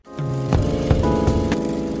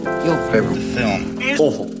Your favorite film is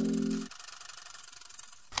awful.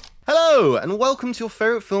 Hello, and welcome to Your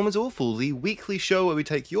Favourite Film is Awful, the weekly show where we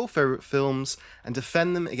take your favourite films and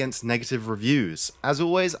defend them against negative reviews. As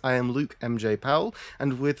always, I am Luke MJ Powell,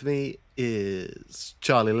 and with me is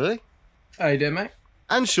Charlie Lilly. How you doing, mate?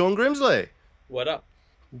 And Sean Grimsley. What up?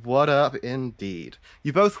 What up, indeed.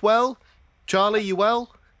 You both well? Charlie, you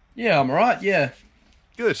well? Yeah, I'm alright, yeah.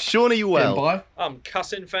 Good. Sean, are you well? Getting by. I'm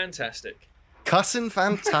cussing fantastic. Cussing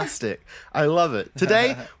fantastic. I love it.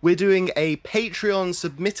 Today, we're doing a Patreon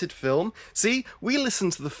submitted film. See, we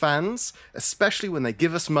listen to the fans, especially when they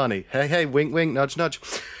give us money. Hey, hey, wink, wink, nudge, nudge.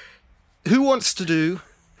 Who wants to do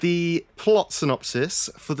the plot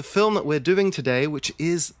synopsis for the film that we're doing today, which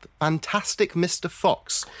is Fantastic Mr.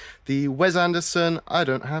 Fox, the Wes Anderson, I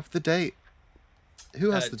don't have the date.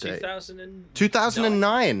 Who has the date?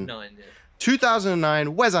 2009. 9, yeah.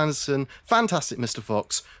 2009, Wes Anderson, Fantastic Mr.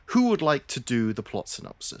 Fox. Who would like to do the plot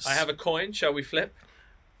synopsis? I have a coin. Shall we flip?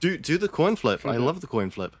 Do the coin flip. I love the coin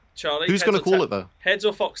flip. Charlie, who's going to call it, though? Heads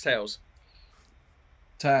or foxtails?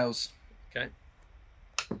 Tails. Okay.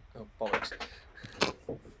 Oh, bollocks.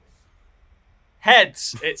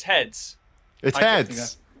 Heads. It's heads. It's I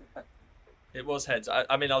heads. It was heads.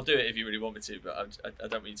 I mean, I'll do it if you really want me to, but I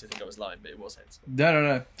don't want you to think I was lying, but it was heads.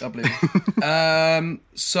 No. I believe you.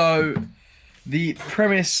 So, the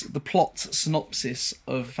premise, the plot synopsis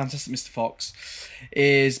of Fantastic Mr. Fox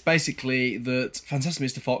is basically that Fantastic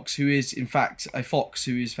Mr. Fox, who is in fact a fox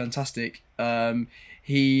who is fantastic,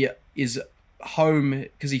 he is home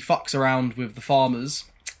because he fucks around with the farmers.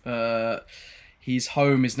 His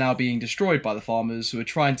home is now being destroyed by the farmers who are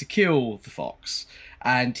trying to kill the fox.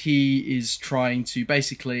 And he is trying to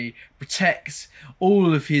basically protect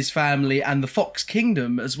all of his family and the fox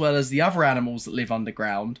kingdom, as well as the other animals that live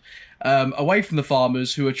underground, away from the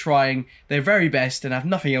farmers who are trying their very best and have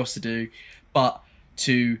nothing else to do but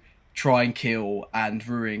to try and kill and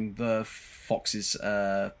ruin the fox's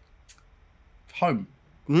home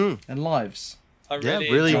and lives. I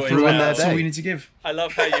really really enjoyed ruined how- their That's all day. we need to give. I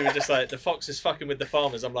love how you were just like, the fox is fucking with the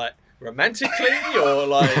farmers. I'm like, romantically? Or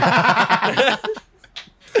like,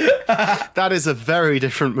 That is a very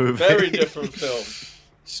different movie. very different film.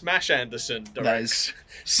 Smash Anderson That directs. is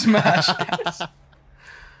smash.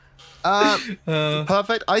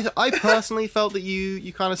 Perfect. I personally felt that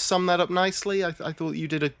you kind of summed that up nicely. I thought you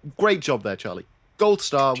did a great job there, Charlie. Gold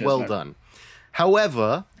star, Cheers, well mate. done.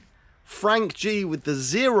 However, Frank G with the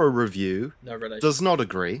 0 review No relation. does not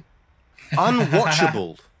agree.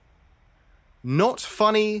 Unwatchable. Not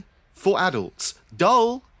funny for adults.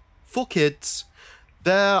 Dull for kids.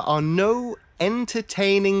 There are no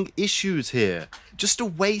entertaining issues here. Just a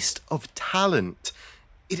waste of talent.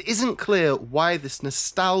 It isn't clear why this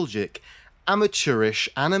nostalgic, amateurish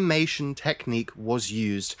animation technique was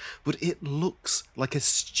used, but it looks like a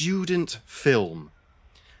student film.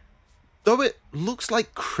 Though it looks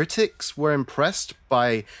like critics were impressed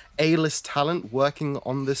by A-list talent working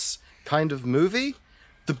on this kind of movie,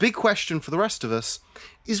 the big question for the rest of us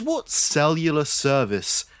is what cellular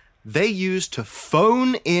service they used to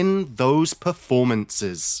phone in those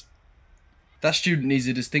performances. That student needs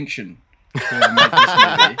a distinction for whoever made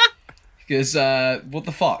this movie. Because, what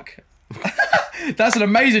the fuck? That's an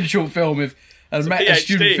amazing short film if a PhD.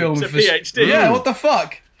 student film. It's a PhD. Yeah, what the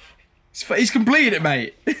fuck? He's completed it,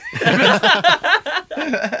 mate.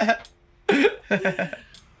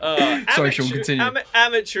 Sorry, Sean, continue.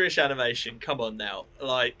 Amateurish animation, come on now.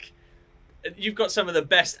 Like, you've got some of the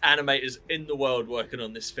best animators in the world working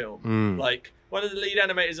on this film. Like, one of the lead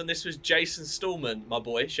animators on this was Jason Stallman, my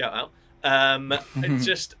boy, shout out. It's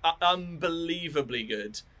just unbelievably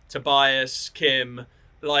good. Tobias, Kim,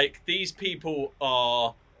 like, these people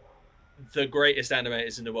are the greatest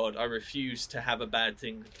animators in the world. I refuse to have a bad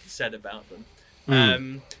thing said about them.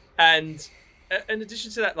 And in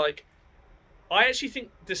addition to that, like, I actually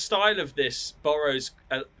think the style of this borrows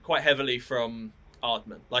quite heavily from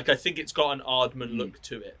Aardman. Like, I think it's got an Aardman look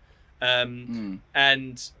to it. And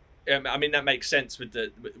I mean, that makes sense with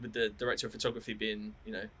the director of photography being,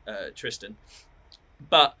 Tristan.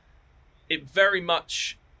 But it very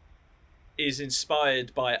much is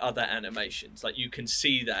inspired by other animations. Like, you can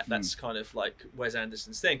see that. That's kind of like Wes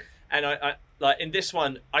Anderson's thing. And I like in this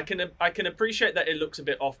one, I can appreciate that it looks a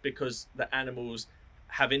bit off because the animals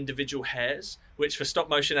have individual hairs, which for stop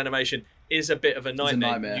motion animation is a bit of a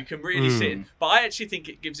nightmare. You can really see it. But I actually think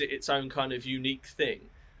it gives it its own kind of unique thing.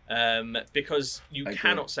 Because you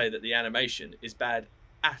cannot say that the animation is bad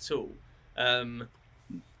at all.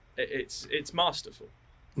 It's masterful.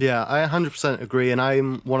 Yeah, I 100% agree, and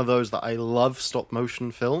I'm one of those that I love stop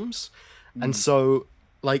motion films, and so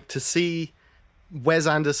like to see Wes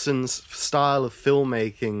Anderson's style of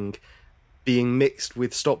filmmaking being mixed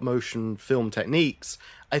with stop motion film techniques,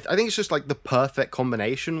 I think it's just like the perfect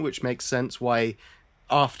combination, which makes sense why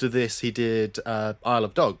after this he did Isle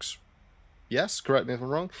of Dogs. Yes, correct me if I'm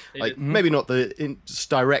wrong. Like, maybe not the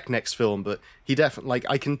direct next film, but he definitely, like,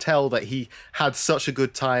 I can tell that he had such a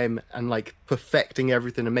good time and, like, perfecting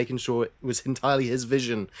everything and making sure it was entirely his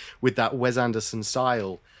vision with that Wes Anderson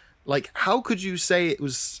style. Like, how could you say it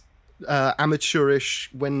was amateurish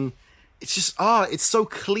when it's just, it's so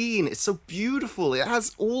clean, it's so beautiful, it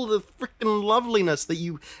has all the freaking loveliness that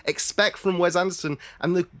you expect from Wes Anderson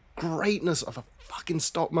and the greatness of a fucking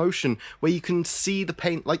stop motion where you can see the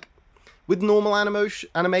paint, like, with normal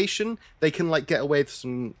animation, they can like get away with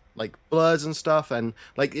some like blurs and stuff, and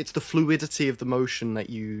like it's the fluidity of the motion that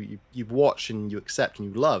you watch and you accept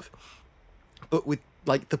and you love. But with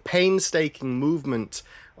like the painstaking movement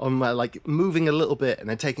on like moving a little bit and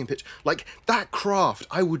then taking a picture, like that craft,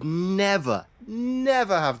 I would never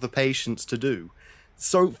have the patience to do.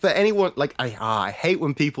 So for anyone, like I hate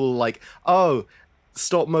when people like, oh,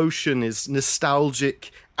 stop motion is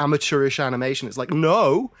nostalgic amateurish animation. It's like,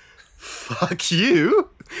 no. Fuck you!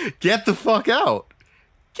 Get the fuck out!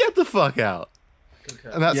 Get the fuck out! Okay.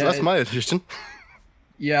 And that's my addition.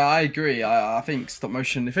 Yeah, I agree. I think stop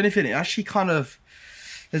motion, if anything, it actually kind of,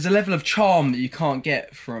 there's a level of charm that you can't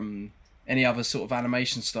get from any other sort of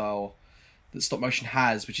animation style that stop motion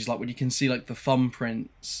has, which is like when you can see like the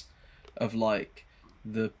thumbprints of like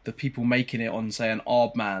the people making it on, say, an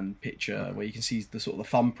Aardman picture, where you can see the sort of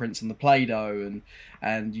the thumbprints and the Play-Doh,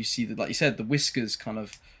 and you see that, like you said, the whiskers kind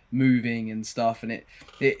of moving and stuff, and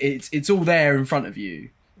it's all there in front of you,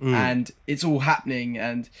 and it's all happening,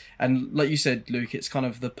 and like you said, Luke, it's kind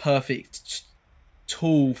of the perfect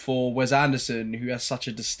tool for Wes Anderson, who has such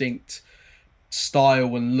a distinct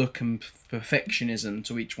style and look and perfectionism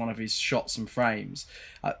to each one of his shots and frames.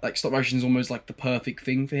 Like stop motion is almost like the perfect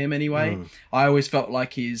thing for him anyway. I always felt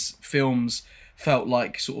like his films felt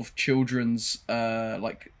like sort of children's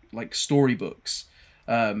like storybooks.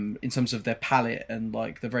 In terms of their palette and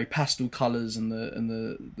like the very pastel colors and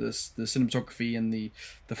the cinematography and the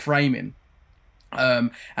framing,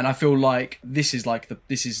 and I feel like this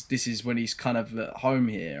is when he's kind of at home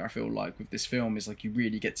here. I feel like with this film is like you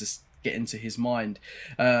really get to get into his mind,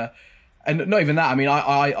 and not even that. I mean,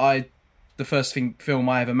 I the first film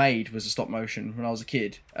I ever made was a stop motion when I was a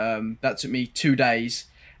kid. That took me 2 days,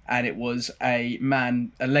 and it was a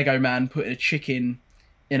Lego man putting a chicken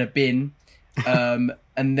in a bin.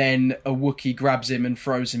 And then a Wookiee grabs him and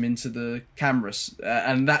throws him into the cameras,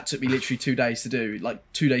 and that took me literally 2 days to do, like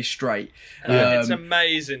 2 days straight. It's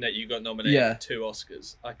amazing that you got nominated for 2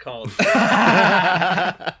 Oscars. I can't.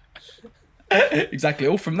 Exactly,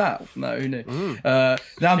 all from that. No, who knew? Now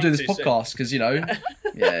I'm doing this podcast because, you know,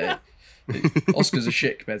 Oscars are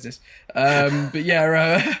shit compared to this. But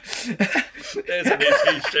yeah, there's a new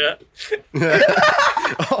t-shirt.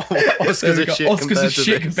 Oscars are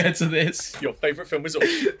shit compared to this. Your favourite film is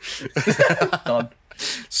awesome. Done.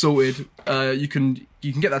 Sorted. You can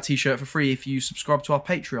get that t-shirt for free if you subscribe to our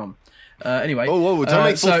Patreon. Anyway. Whoa, don't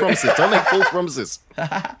make false promises. Don't make false promises.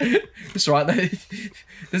 It's all right.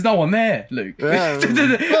 There's no one there, Luke. Yeah,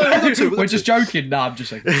 we're just joking. No, I'm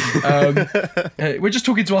just joking. We're just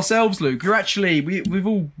talking to ourselves, Luke. You're actually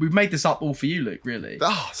we've made this up all for you, Luke. Really,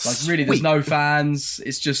 really, there's no fans.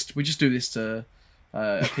 It's just we just do this to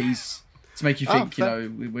appease. To make you think,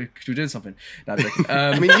 we're doing something. No,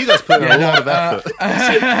 I mean, you guys put in a lot of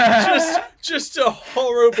effort. Just a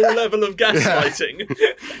horrible level of gaslighting.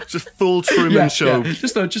 Just full Truman Show. Yeah.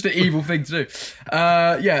 Just an evil thing to do.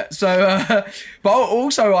 But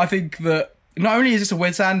also I think that not only is this a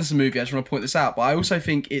Wes Anderson movie, I just want to point this out, but I also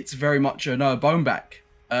think it's very much a Noah Baumbach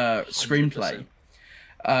screenplay.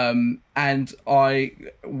 100%. And I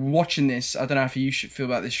watching this, I don't know how you should feel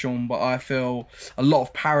about this, Sean, but I feel a lot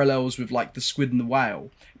of parallels with like The Squid and the Whale,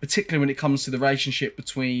 particularly when it comes to the relationship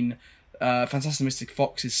between Fantastic Mr.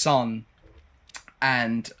 Fox's son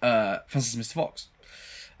and Fantastic Mr. Fox.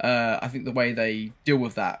 I think the way they deal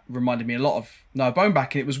with that reminded me a lot of Noah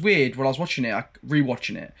Baumbach, and it was weird when I was watching it,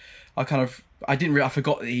 rewatching it. I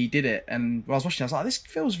forgot that he did it, and when I was watching it, I was like, this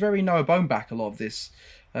feels very Noah Baumbach, a lot of this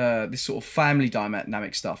sort of family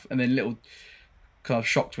dynamic stuff, and then little kind of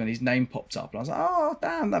shocked when his name popped up, and I was like, oh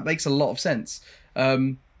damn, that makes a lot of sense.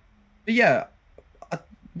 But yeah,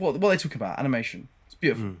 what are they talking about? Animation, it's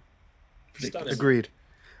beautiful. Agreed.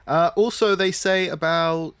 Also, they say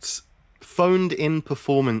about phoned in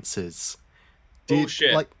performances.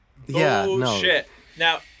 Bullshit. Yeah, Bullshit.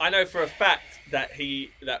 Now I know for a fact that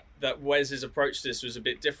that Wes's approach to this was a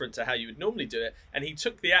bit different to how you would normally do it, and he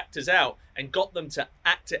took the actors out and got them to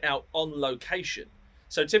act it out on location.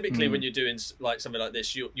 So typically, when you're doing like something like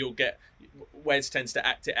this, you'll get Wes tends to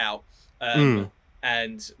act it out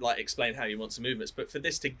and like explain how he wants the movements. But for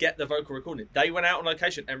this to get the vocal recording, they went out on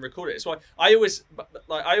location and recorded it. It's why I always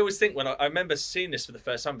think when I remember seeing this for the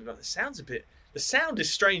first time, like, the sound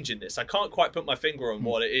is strange in this. I can't quite put my finger on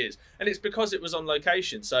what it is, and it's because it was on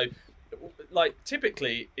location. So, like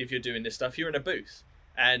typically, if you're doing this stuff, you're in a booth.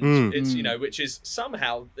 And it's, you know, which is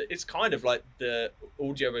somehow, it's kind of like the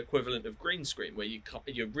audio equivalent of green screen, where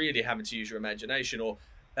you're really having to use your imagination, or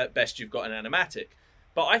at best you've got an animatic.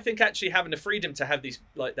 But I think actually having the freedom to have these,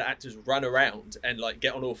 like, the actors run around and like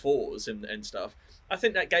get on all fours and stuff, I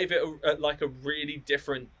think that gave it a really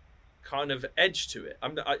different kind of edge to it.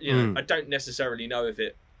 I don't necessarily know if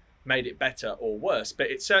it made it better or worse,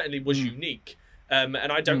 but it certainly was unique, and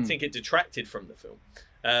I don't think it detracted from the film.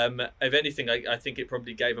 If anything, I think it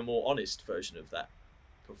probably gave a more honest version of that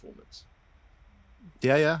performance.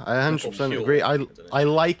 Yeah, I 100% agree. I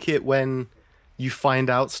like it when you find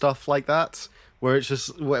out stuff like that, where it's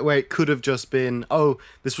just where it could have just been, oh,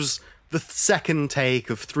 this was the second take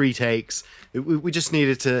of 3 takes. We just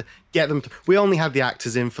needed to get them. We only had the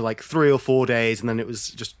actors in for like 3 or 4 days, and then it was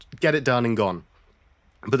just get it done and gone.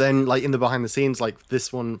 But then, like in the behind the scenes, like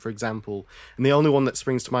this one, for example, and the only one that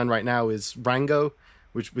springs to mind right now is Rango,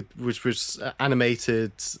 which was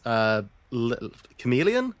animated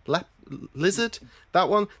chameleon, lizard, that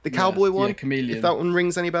one, the cowboy one. Yeah, Chameleon. If that one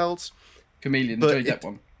rings any bells. Chameleon, the Johnny Depp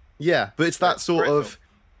one. Yeah, but it's that sort of.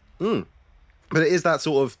 But it is that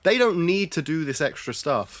sort of. They don't need to do this extra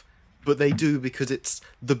stuff, but they do because it's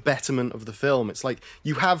the betterment of the film. It's like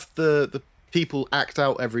you have the people act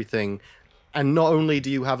out everything, and not only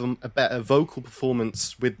do you have a better vocal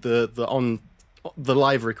performance with the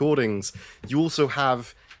live recordings, you also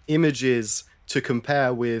have images to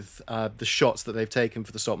compare with the shots that they've taken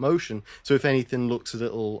for the stop motion. So if anything looks a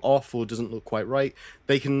little off or doesn't look quite right,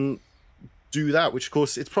 they can do that, which of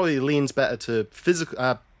course it probably leans better to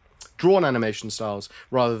physical drawn animation styles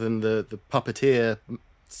rather than the puppeteer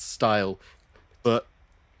style. But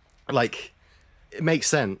like, it makes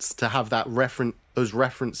sense to have that those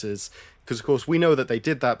references, because of course we know that they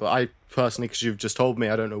did that, but I personally, because you've just told me,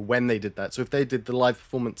 I don't know when they did that. So if they did the live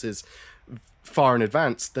performances far in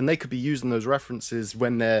advance, then they could be using those references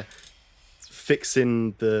when they're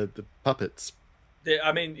fixing the puppets.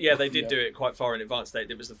 I mean, yeah, they did do it quite far in advance.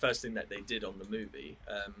 It was the first thing that they did on the movie,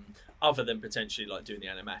 other than potentially like doing the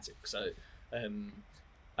animatic. So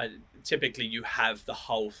typically you have the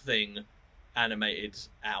whole thing animated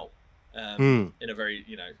out in a very,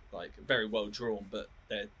 like very well drawn, but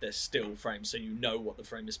they're still frames, so you know what the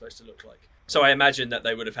frame is supposed to look like. So I imagine that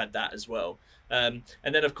they would have had that as well. And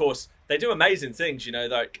then of course they do amazing things,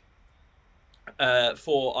 like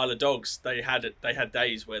for Isle of Dogs, they had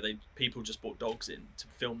days where people just brought dogs in to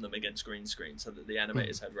film them against green screen, so that the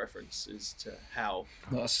animators had references to how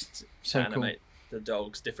to animate the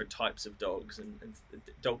dogs, different types of dogs, and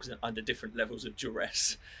dogs under different levels of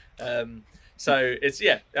duress. So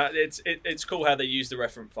it's cool how they use the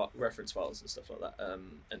reference files and stuff like that.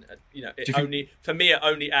 For me, it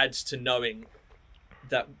only adds to knowing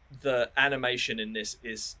that the animation in this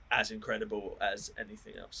is as incredible as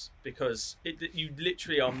anything else, because you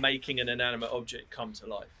literally are making an inanimate object come to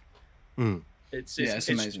life. It's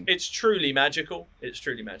amazing. It's truly magical. It's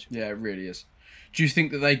truly magical. Yeah, it really is. Do you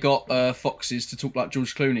think that they got foxes to talk like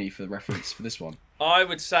George Clooney for the reference for this one? I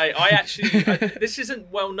would say this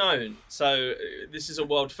isn't well known, so this is a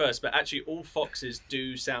world first, but actually all foxes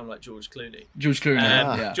do sound like George Clooney. George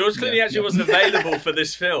Clooney. George Clooney actually wasn't available for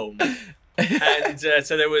this film, and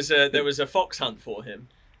so there was a fox hunt for him.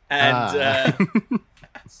 And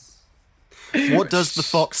what does the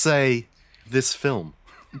fox say? This film.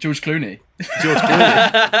 George Clooney. George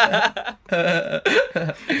Clooney.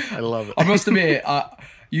 I love it. I must admit,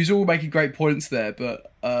 you're all making great points there,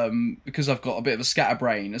 but because I've got a bit of a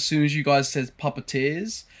scatterbrain, as soon as you guys said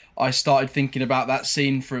puppeteers, I started thinking about that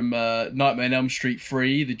scene from Nightmare on Elm Street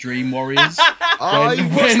 3, The Dream Warriors.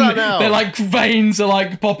 You've watched that now. Their like veins are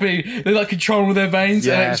like popping, they're like controlling their veins,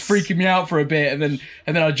 and it's freaking me out for a bit, and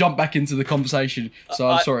then I jump back into the conversation. So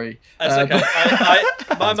I'm sorry. That's okay.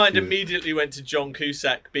 My mind immediately went to John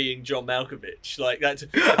Cusack being John Malkovich, like that.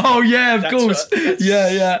 Oh yeah, of course.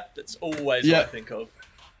 Yeah. That's always what I think of.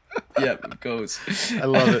 Yeah, of course. I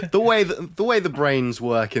love it. The way the brains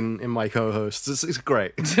work in my co-hosts, it's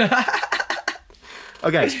great.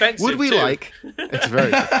 Okay, expensive would we too. Like? It's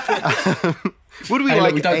very. Would we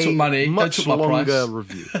like we don't a talk money, much don't talk my longer price.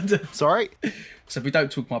 review? Sorry. So we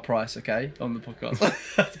don't talk my price, okay, on the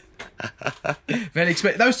podcast. Very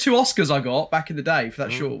expensive. Those 2 Oscars I got back in the day for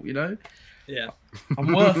that short, you know. Yeah.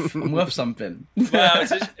 I'm worth something. Well,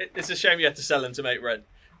 it's a shame you had to sell them to make rent.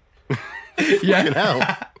 Fucking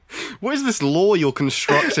hell. What is this law you're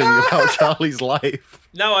constructing about Charlie's life?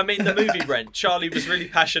 No, I mean the movie Rent. Charlie was really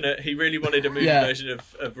passionate. He really wanted a movie version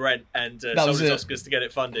of Rent and sold his Oscars to get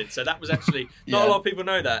it funded. So that was actually not a lot of people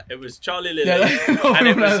know that. It was Charlie Lilly, and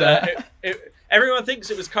it was everyone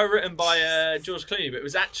thinks it was co-written by George Clooney, but it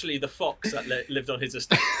was actually the fox that lived on his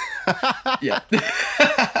estate. Yeah.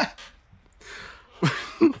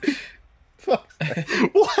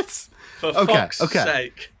 What? For fuck's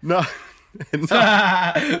sake. No.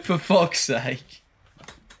 For fuck's sake.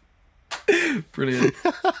 Brilliant.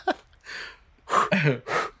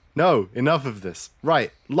 No, enough of this.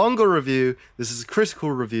 Right, longer review. This is a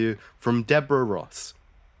critical review from Deborah Ross.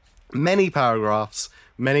 Many paragraphs,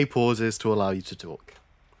 many pauses to allow you to talk.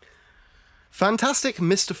 Fantastic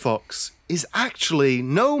Mr. Fox is actually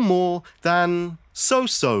no more than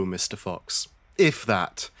so-so Mr. Fox, if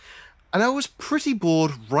that. And I was pretty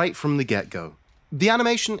bored right from the get-go. The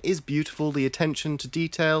animation is beautiful, the attention to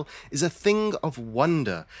detail is a thing of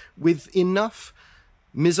wonder, with enough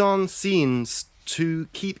mise-en-scenes to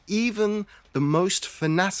keep even the most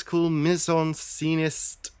fanatical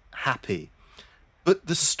mise-en-scenist happy. But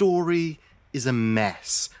the story is a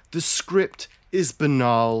mess. The script is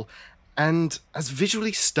banal, and as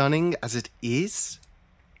visually stunning as it is,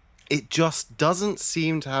 it just doesn't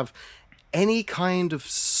seem to have any kind of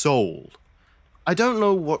soul. I don't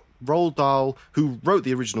know what Roald Dahl, who wrote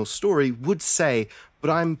the original story, would say, but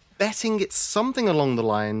I'm betting it's something along the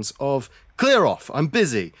lines of, "Clear off, I'm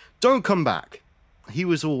busy, don't come back." He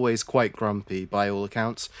was always quite grumpy, by all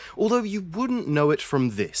accounts, although you wouldn't know it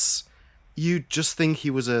from this. You'd just think he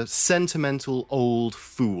was a sentimental old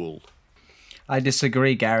fool. I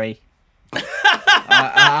disagree, Gary.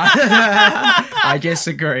 I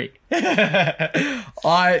disagree.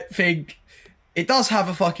 I think it does have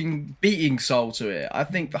a fucking beating soul to it. I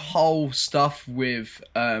think the whole stuff with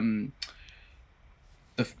the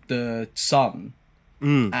son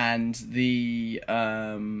and the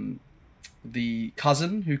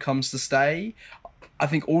cousin who comes to stay, I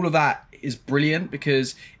think all of that is brilliant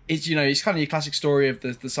because it's, you know, it's kind of your classic story of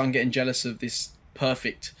the son getting jealous of this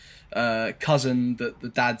perfect cousin that the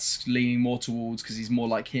dad's leaning more towards because he's more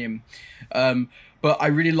like him. But I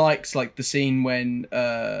really liked like the scene when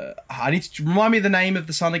I need to remind me of the name of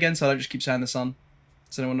the son again, so I don't just keep saying the son.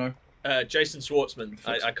 Does anyone know? Jason Schwartzman.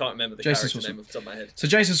 I can't remember the character name off the top of my head. So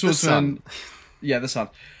Jason Schwartzman. Yeah, the son.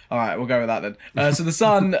 All right, we'll go with that then. So the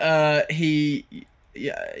son, he's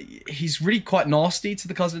really quite nasty to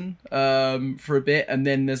the cousin for a bit, and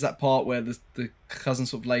then there's that part where the cousin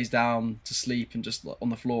sort of lays down to sleep and just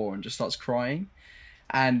on the floor and just starts crying,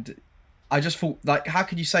 and I just thought, like, how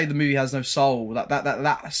could you say the movie has no soul?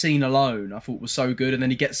 That scene alone, I thought was so good. And then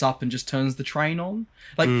he gets up and just turns the train on.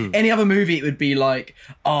 Like any other movie, it would be like,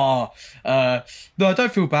 no,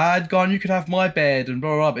 don't feel bad, go on, you could have my bed and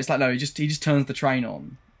blah blah blah. But it's like, no, he just turns the train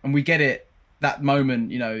on, and we get it that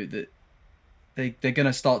moment, you know, that they're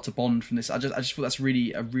gonna start to bond from this. I just thought that's a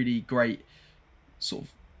really great sort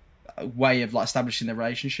of way of like establishing their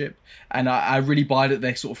relationship, and I really buy that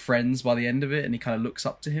they're sort of friends by the end of it, and he kind of looks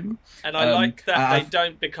up to him. And I like that they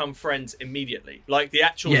don't become friends immediately. Like the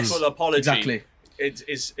actual full apology, exactly.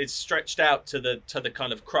 It's stretched out to the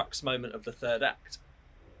kind of crux moment of the third act.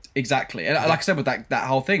 Exactly, and like I said with that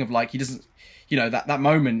whole thing of like he doesn't, you know, that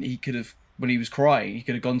moment he could have, when he was crying, he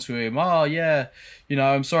could have gone to him, oh yeah, you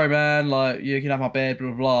know, I'm sorry man, like you can have my bed, blah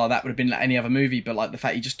blah blah. That would have been like any other movie, but like the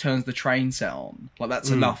fact he just turns the train set on, like that's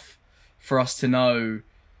enough for us to know,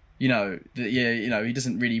 you know, that you know, he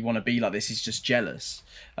doesn't really want to be like this. He's just jealous.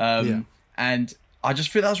 And I just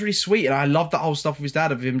feel that was really sweet, and I love that whole stuff with his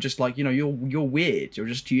dad of him just like, you know, you're weird, you're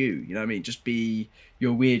just you know what I mean? Just be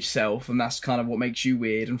your weird self, and that's kind of what makes you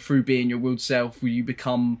weird. And through being your weird self, you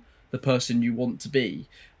become the person you want to be,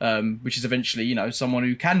 which is eventually, you know, someone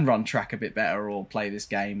who can run track a bit better or play this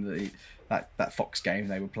game that Fox game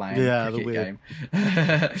they were playing, the cricket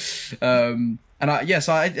game. And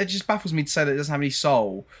it just baffles me to say that it doesn't have any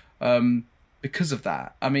soul because of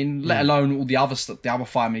that. I mean, let alone all the other stuff, the other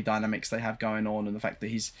family dynamics they have going on, and the fact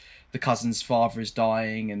that the cousin's father is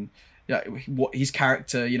dying, and what his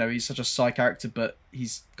character, you know, he's such a side character, but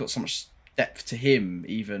he's got so much depth to him,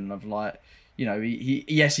 even of like, you know, he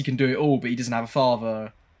can do it all, but he doesn't have a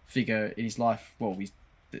father figure in his life. Well,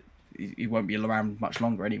 he won't be around much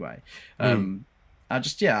longer anyway. I don't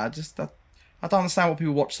understand what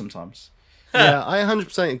people watch sometimes. Yeah, I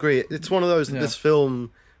 100% agree. It's one of those that this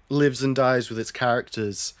film lives and dies with its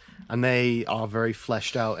characters, and they are very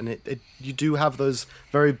fleshed out, and you do have those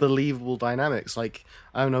very believable dynamics. Like,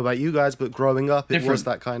 I don't know about you guys, but growing up, it was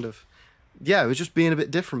that kind of, it was just being a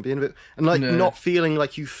bit different, and like not feeling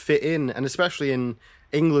like you fit in, and especially in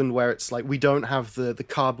England where it's like we don't have the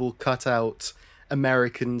cardboard cutout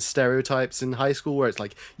American stereotypes in high school where it's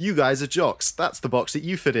like, you guys are jocks, that's the box that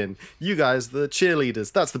you fit in. You guys, the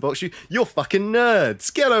cheerleaders, that's the box you're fucking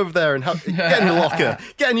nerds. Get over there and get in your locker.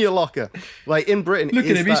 Get in your locker. Like in Britain, look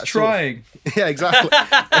at him, he's trying. Yeah, exactly.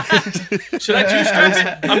 Should I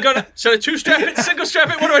two-strap it? Should I two-strap it, single strap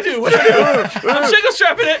it? What do I do? I'm single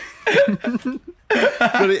strapping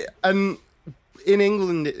it. And in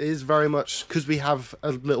England, it is very much because we have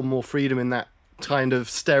a little more freedom in that kind of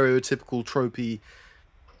stereotypical tropey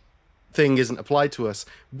thing isn't applied to us.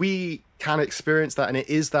 We can experience that, and it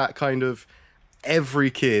is that kind of every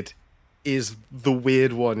kid is the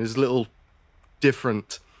weird one, is a little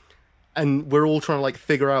different, and we're all trying to like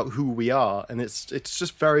figure out who we are, and it's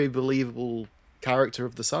just very believable character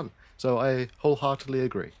of the son. So I wholeheartedly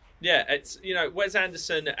agree. Yeah, it's, you know, Wes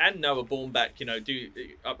Anderson and Noah Baumbach, you know, do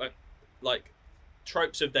like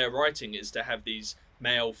tropes of their writing is to have these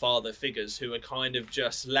male father figures who are kind of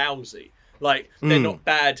just lousy. Like, they're not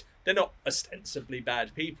bad, they're not ostensibly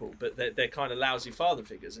bad people, but they're kind of lousy father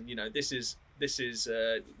figures. And, you know, this is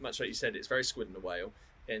much like you said, it's very Squid and the Whale,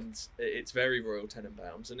 and it's very Royal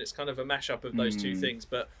Tenenbaums, and it's kind of a mashup of those two things,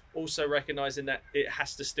 but also recognizing that it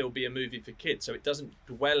has to still be a movie for kids, so it doesn't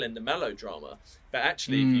dwell in the melodrama. But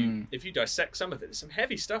actually, if you dissect some of it, there's some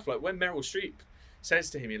heavy stuff, like when Meryl Streep says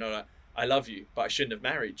to him, you know, like, I love you, but I shouldn't have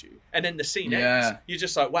married you. And then the scene ends. You're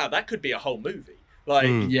just like, wow, that could be a whole movie. Like,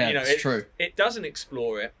 you know, it's true. It doesn't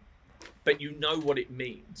explore it, but you know what it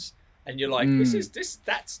means. And you're like,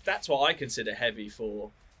 that's what I consider heavy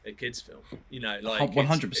for a kids film. You know, like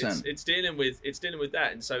 100%. It's dealing with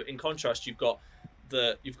that. And so in contrast, you've got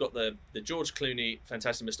the George Clooney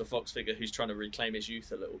Fantastic Mr. Fox figure who's trying to reclaim his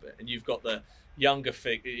youth a little bit. And you've got the younger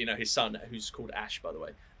figure, you know, his son, who's called Ash, by the way.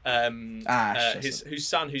 His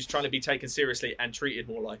son, who's trying to be taken seriously and treated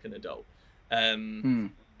more like an adult, and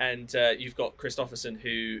you've got Christopherson,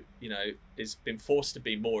 who, you know, has been forced to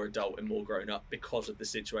be more adult and more grown up because of the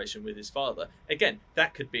situation with his father. Again,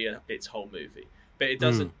 that could be its whole movie, but it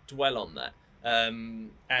doesn't dwell on that.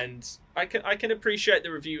 And I can appreciate the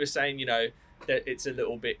reviewer saying, you know, that it's a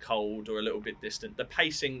little bit cold or a little bit distant. The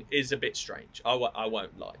pacing is a bit strange. I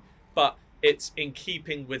won't lie, but it's in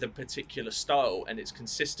keeping with a particular style, and it's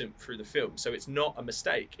consistent through the film. So it's not a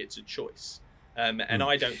mistake; it's a choice, and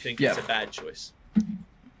I don't think it's a bad choice.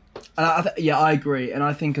 I agree, and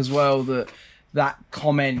I think as well that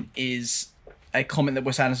comment is a comment that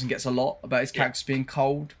Wes Anderson gets a lot about his characters being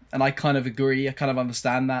cold, and I kind of agree. I kind of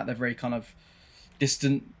understand that they're very kind of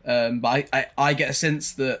distant, but I get a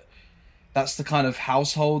sense that that's the kind of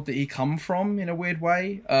household that he come from in a weird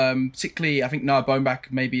way. Particularly, I think Noah Baumbach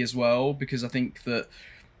maybe as well, because I think that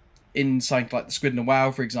in something like The Squid and the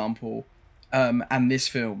Whale, for example, and this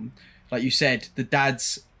film, like you said, the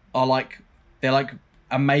dads are like, they're like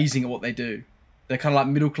amazing at what they do. They're kind of like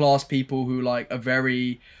middle class people who like are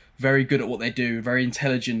very, very good at what they do, very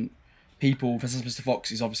intelligent people. Fantastic Mr.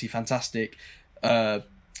 Fox is obviously fantastic.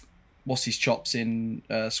 What's his chops in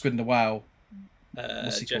Squid and the Whale?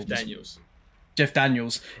 Jeff Daniels. Jeff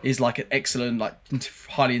Daniels is like an excellent, like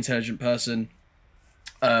highly intelligent person,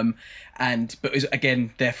 but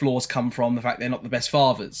again, their flaws come from the fact they're not the best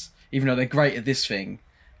fathers. Even though they're great at this thing,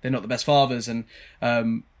 they're not the best fathers, and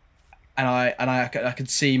I could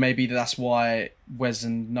see maybe that's why Wes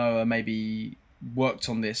and Noah maybe worked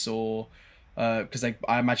on this, or because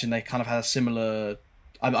I imagine they kind of had a similar.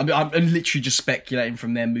 I'm literally just speculating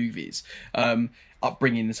from their movies.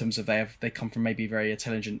 Upbringing in terms of they come from maybe very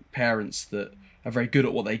intelligent parents that are very good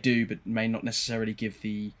at what they do, but may not necessarily give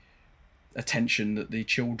the attention that the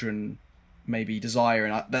children maybe desire,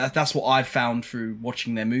 and that's what I've found through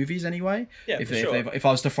watching their movies anyway. Yeah, if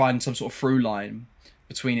I was to find some sort of through line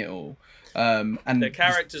between it all, and the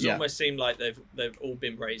characters almost seem like they've all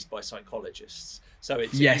been raised by psychologists. So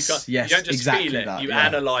it's you don't just exactly feel it; that, you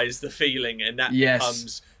analyze the feeling, and that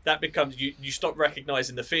becomes you stop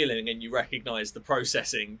recognizing the feeling and you recognize the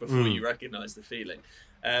processing before you recognize the feeling.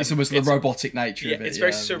 It's almost the robotic nature of it. It's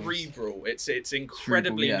very cerebral. It's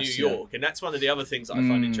incredibly New York, and that's one of the other things that I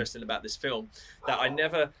find interesting about this film. That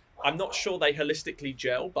I'm not sure they holistically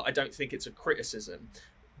gel, but I don't think it's a criticism.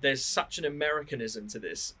 There's such an Americanism to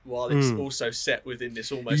this, while it's also set within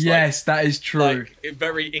this almost that is true, like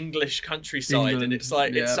very English countryside, and it's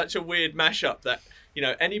like it's such a weird mashup that, you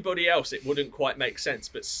know, anybody else it wouldn't quite make sense,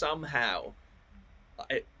 but somehow,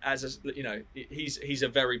 he's a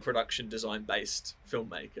very production design based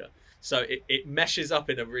filmmaker, So it meshes up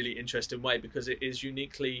in a really interesting way because it is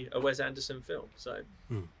uniquely a Wes Anderson film. So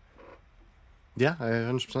Yeah, I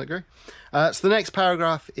 100% agree. So the next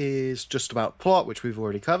paragraph is just about plot, which we've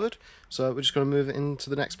already covered. So we're just going to move into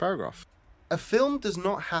the next paragraph. A film does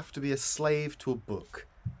not have to be a slave to a book,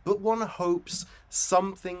 but one hopes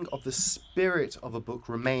something of the spirit of a book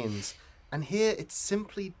remains, and here it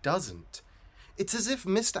simply doesn't. It's as if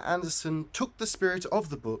Mr. Anderson took the spirit of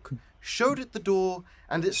the book, showed it the door,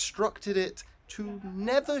 and instructed it to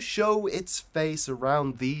never show its face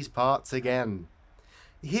around these parts again.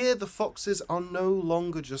 Here the foxes are no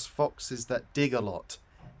longer just foxes that dig a lot.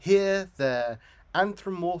 Here they're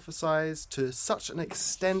anthropomorphized to such an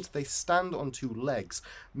extent they stand on two legs,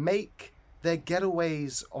 make their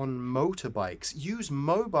getaways on motorbikes, use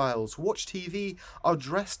mobiles, watch TV, are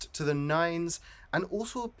dressed to the nines, and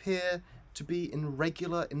also appear to be in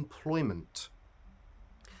regular employment.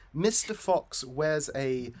 Mr. Fox wears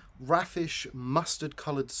a raffish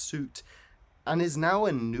mustard-coloured suit and is now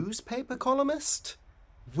a newspaper columnist?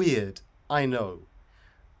 Weird, I know.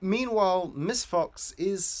 Meanwhile, Miss Fox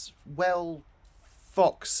is, well,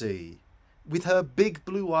 foxy, with her big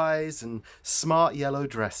blue eyes and smart yellow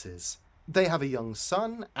dresses. They have a young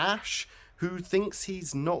son, Ash, who thinks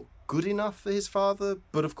he's not good enough for his father,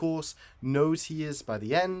 but of course knows he is by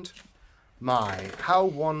the end. My, how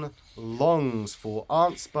one longs for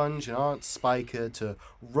Aunt Sponge and Aunt Spiker to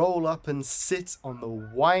roll up and sit on the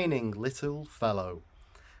whining little fellow.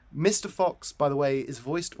 Mr. Fox, by the way, is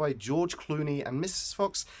voiced by George Clooney, and Mrs.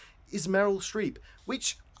 Fox is Meryl Streep,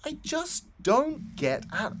 which I just don't get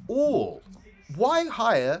at all. Why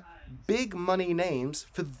hire big money names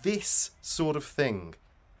for this sort of thing?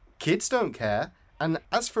 Kids don't care, and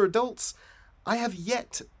as for adults, I have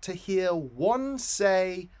yet to hear one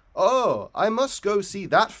say, "Oh, I must go see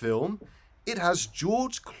that film. It has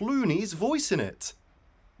George Clooney's voice in it."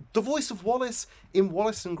 The voice of Wallace in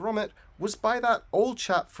Wallace and Gromit was by that old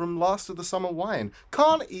chap from Last of the Summer Wine.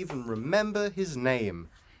 Can't even remember his name.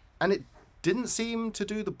 And it didn't seem to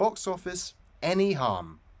do the box office any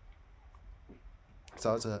harm.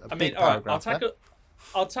 So it's a big paragraph. All right,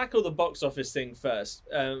 I'll tackle the box office thing first.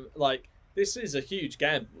 This is a huge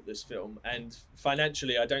gamble, this film, and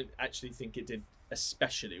financially I don't actually think it did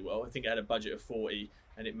especially well. I think it had a budget of 40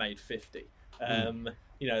 and it made 50.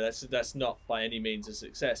 That's not by any means a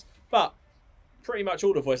success, but pretty much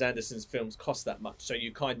all of Wes Anderson's films cost that much, so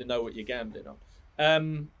you kind of know what you're gambling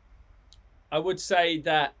on. I would say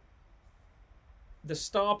that the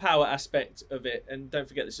star power aspect of it, and don't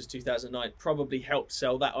forget this is 2009, probably helped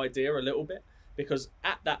sell that idea a little bit, because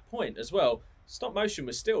at that point as well, stop motion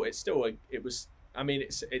was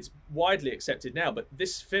it's widely accepted now, but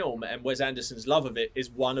this film and Wes Anderson's love of it is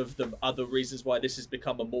one of the other reasons why this has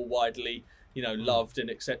become a more widely, loved and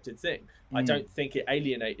accepted thing. I don't think it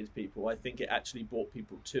alienated people. I think it actually brought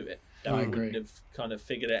people to it that wouldn't have kind of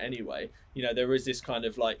figured it anyway. There is this kind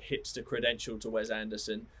of like hipster credential to Wes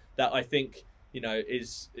Anderson that I think,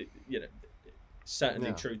 is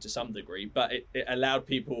certainly true to some degree, but it allowed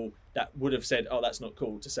people that would have said, "Oh, that's not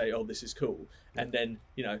cool," to say, "Oh, this is cool," and then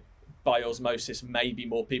by osmosis, maybe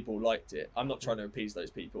more people liked it. I'm not trying to appease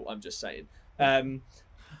those people. I'm just saying.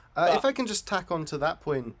 If I can just tack on to that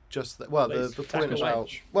point, the point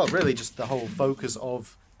about, really just the whole focus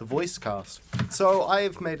of the voice cast. So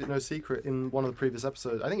I've made it no secret in one of the previous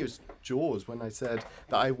episodes, I think it was Jaws, when I said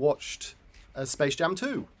that I watched Space Jam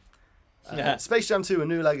 2. Space Jam 2, A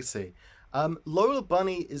New Legacy. Lola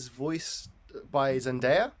Bunny is voiced by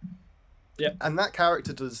Zendaya. Yep. And that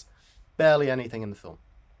character does barely anything in the film.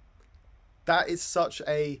 That is such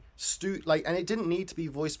a and it didn't need to be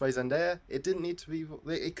voiced by Zendaya. It didn't need to be.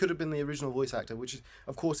 It could have been the original voice actor, which is,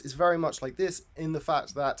 of course, is very much like this in the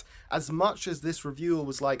fact that as much as this reviewer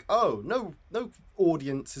was like, "Oh, no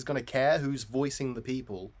audience is going to care who's voicing the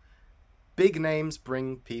people," big names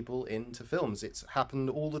bring people into films. It's happened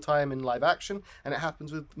all the time in live action, and it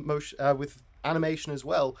happens with with animation as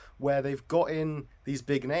well, where they've got in these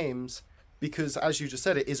big names because, as you just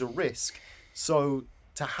said, it is a risk. So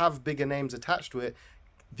to have bigger names attached to it,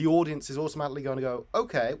 the audience is automatically going to go,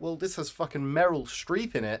 "Okay, well, this has fucking Meryl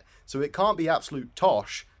Streep in it, so it can't be absolute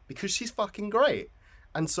tosh because she's fucking great."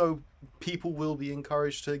 And so people will be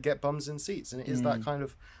encouraged to get bums in seats. And it is that kind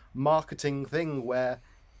of marketing thing where,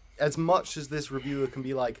 as much as this reviewer can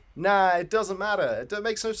be like, "Nah, it doesn't matter. It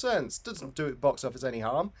makes no sense. It doesn't do it box office any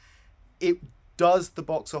harm," it does the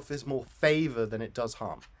box office more favor than it does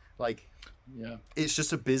harm. It's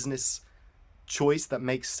just a business choice that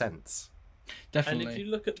makes sense. Definitely. And if you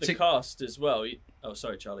look at the cast as well, oh,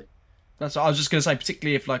 sorry, Charlie. That's what I was just going to say.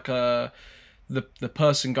 Particularly if the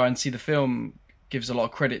person going to see the film gives a lot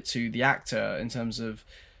of credit to the actor in terms of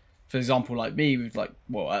for example, like me, with like,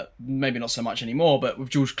 well, maybe not so much anymore, but with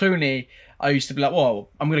George Clooney, I used to be like, well,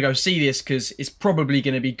 I'm going to go see this because it's probably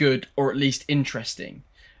going to be good or at least interesting.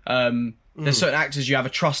 There's certain actors you have a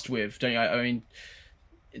trust with, don't you? I mean,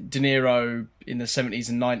 De Niro in the 70s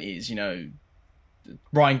and 90s, you know,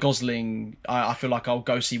 Ryan Gosling, I feel like I'll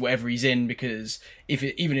go see whatever he's in because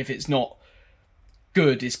even if it's not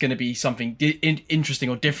good, it's going to be something interesting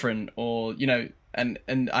or different, or, you know,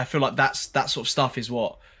 and I feel like that sort of stuff is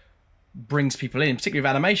what brings people in, particularly with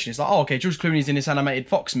animation. It's like, oh, okay, George Clooney's in this animated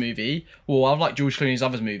Fox movie. Well, I like George Clooney's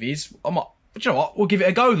other movies. I'm like, but you know what? We'll give it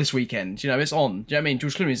a go this weekend. You know, it's on. Do you know what I mean?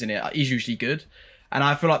 George Clooney's in it. He's usually good. And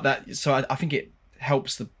I feel like that, so I think it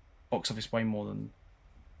helps the box office way more than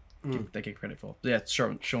they get credit for. But yeah,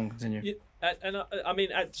 Sean, continue. Yeah, and I mean,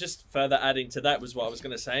 just further adding to that was what I was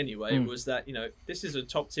going to say anyway, was that, you know, this is a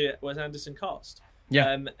top tier Wes Anderson cast.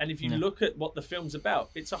 Yeah. And if you look at what the film's about,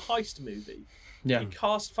 it's a heist movie. Yeah. He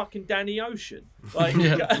cast fucking Danny Ocean. Like,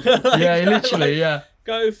 literally, yeah.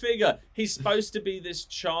 Go figure. He's supposed to be this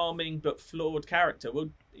charming but flawed character. Well,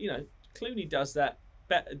 you know, Clooney does that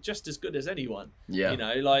just as good as anyone. Yeah. You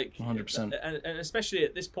know, like 100%. And especially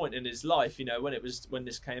at this point in his life, you know, when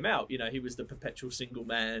this came out, you know, he was the perpetual single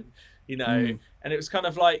man, you know, and it was kind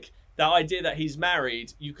of like the idea that he's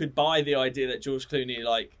married. You could buy the idea that George Clooney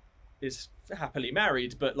like is happily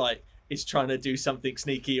married, but like is trying to do something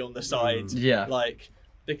sneaky on the side. Yeah. Like,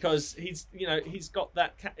 because he's, you know, he's got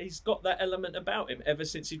that element about him ever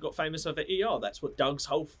since he got famous over ER. That's what Doug's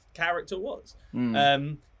whole character was.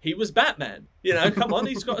 He was Batman. You know, come on,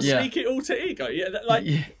 he's got a sneaky alter ego.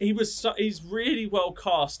 He's really well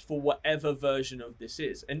cast for whatever version of this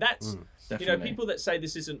is, and that's you know, people that say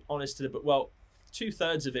this isn't honest to the book. Well,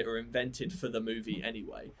 2/3 of it are invented for the movie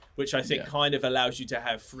anyway, which I think kind of allows you to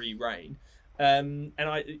have free reign. And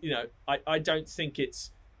I don't think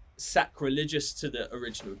it's sacrilegious to the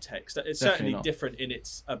original text. It's certainly different in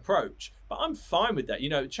its approach, but I'm fine with that. You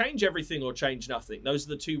know, change everything or change nothing. Those are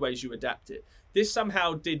the two ways you adapt it. This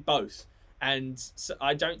somehow did both, and so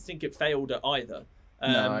I don't think it failed at either.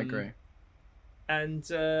 No, I agree. And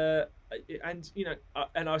you know,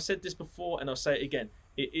 and I've said this before, and I'll say it again.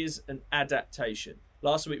 It is an adaptation.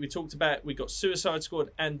 Last week we talked about, we got Suicide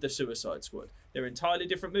Squad and The Suicide Squad. They're entirely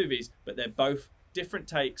different movies, but they're both different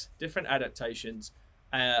takes, different adaptations.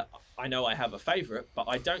 I know I have a favourite, but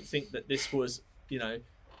I don't think that this was, you know,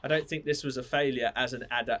 I don't think this was a failure as an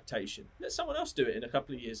adaptation. Let someone else do it in a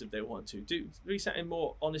couple of years if they want to. Do something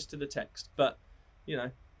more honest to the text. But, you know,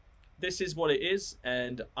 this is what it is,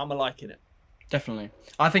 and I'm liking it. Definitely.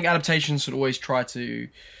 I think adaptations should always try to,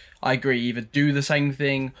 I agree, either do the same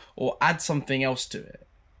thing or add something else to it,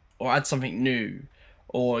 or add something new,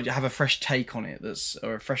 or have a fresh take on it,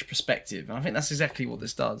 or a fresh perspective. And I think that's exactly what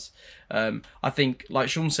this does. I think, like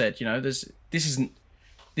Sean said, you know, this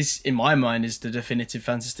in my mind is the definitive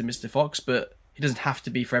Fantastic Mr. Fox, but it doesn't have to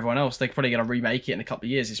be for everyone else. They're probably going to remake it in a couple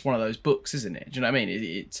of years. It's one of those books, isn't it? Do you know what I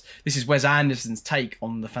mean? This is Wes Anderson's take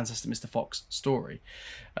on the Fantastic Mr. Fox story.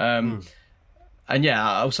 And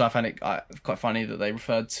yeah, also I found it quite funny that they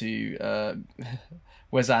referred to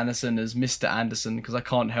Wes Anderson as Mr. Anderson, because I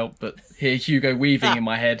can't help but hear Hugo Weaving in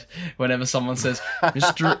my head whenever someone says,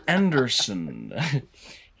 Mr. Anderson,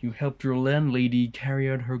 you helped your landlady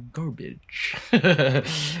carry out her garbage.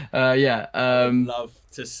 I'd love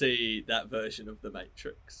to see that version of The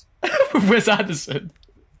Matrix. Wes Anderson.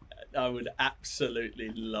 I would absolutely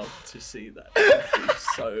love to see that. That'd be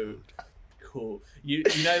so cool. You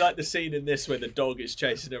know, like the scene in this where the dog is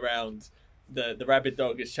chasing around, the rabid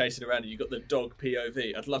dog is chasing around, and you got the dog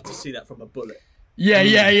POV. I'd love to see that from a bullet. Yeah,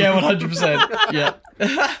 100%.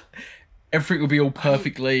 Yeah. Everything will be all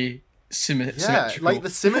perfectly symmetrical. Like the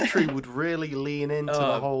symmetry would really lean into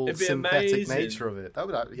the whole synthetic nature of it. That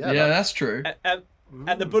would, that's true.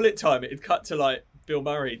 And the bullet time, it'd cut to like Bill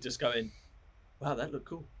Murray just going, "Wow, that looked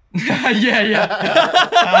cool." yeah.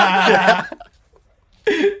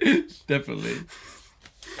 Definitely.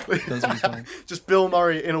 Does be fun. Just Bill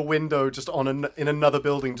Murray in a window, just in another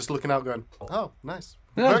building, just looking out, going, "Oh, nice,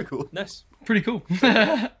 very cool, nice, pretty cool."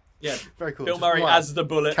 Yeah, very cool. Bill Murray as the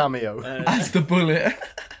bullet cameo, as the bullet.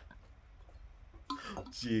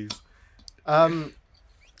 Jeez.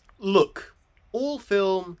 Look, all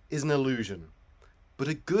film is an illusion, but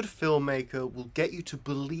a good filmmaker will get you to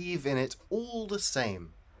believe in it all the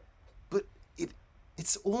same. But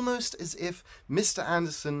it's almost as if Mr.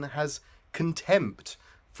 Anderson has contempt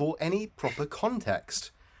for any proper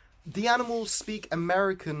context. The animals speak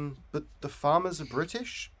American, but the farmers are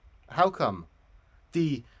British? How come?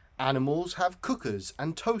 The animals have cookers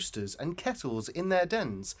and toasters and kettles in their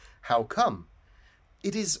dens. How come?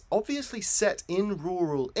 It is obviously set in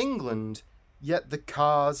rural England, yet the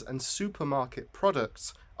cars and supermarket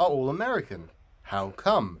products are all American. How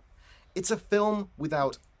come? It's a film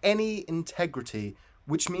without any integrity,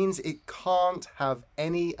 which means it can't have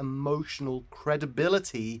any emotional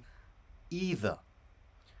credibility either.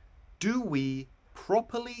 Do we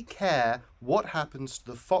properly care what happens to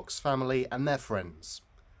the Fox family and their friends?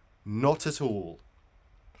 Not at all.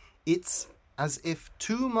 It's as if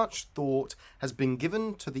too much thought has been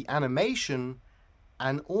given to the animation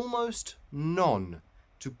and almost none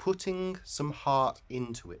to putting some heart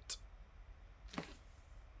into it.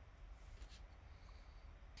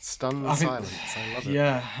 Stunned silence. I love it.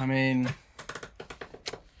 Yeah, I mean,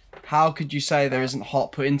 how could you say there isn't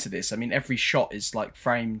heart put into this? I mean, every shot is like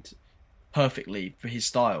framed perfectly for his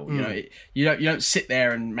style. You know, you don't sit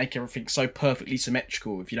there and make everything so perfectly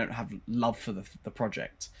symmetrical if you don't have love for the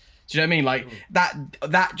project. Do you know what I mean? Like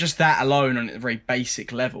that alone on a very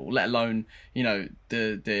basic level, let alone, you know,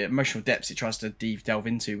 the emotional depths it tries to delve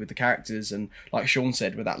into with the characters. And like Sean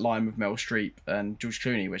said, with that line with Meryl Streep and George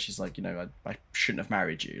Clooney, where she's like, you know, I shouldn't have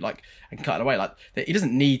married you, like, and cut it away. Like, he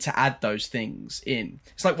doesn't need to add those things in.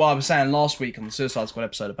 It's like what I was saying last week on the Suicide Squad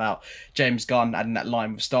episode about James Gunn adding that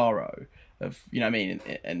line with Starro of, you know what I mean,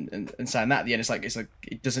 and saying that at the end, it's like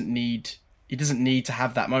it doesn't need. He doesn't need to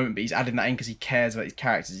have that moment, but he's adding that in because he cares about his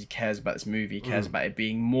characters, he cares about this movie, he cares about it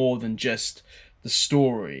being more than just the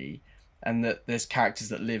story, and that there's characters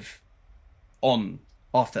that live on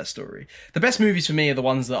after that story. The best movies for me are the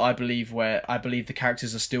ones that I believe the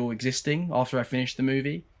characters are still existing after I finish the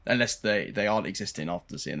movie, unless they aren't existing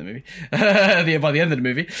after seeing the movie, by the end of the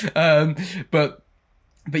movie.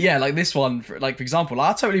 But yeah, like this one, for example,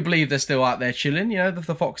 I totally believe they're still out there chilling, you know,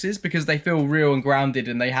 the Foxes, because they feel real and grounded,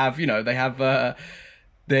 and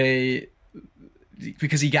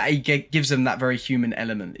because he gives them that very human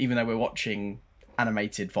element, even though we're watching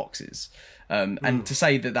animated Foxes. And to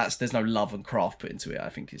say that there's no love and craft put into it, I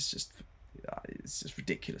think it's just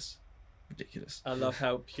ridiculous. I love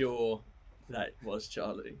how pure that was,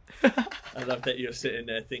 Charlie. I love that you're sitting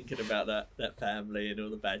there thinking about that family and all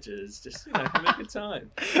the badgers, just, you know, having a good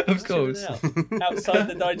time. Of course. Outside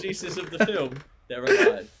the diegesis of the film, they're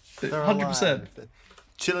alive. They're 100%. alive.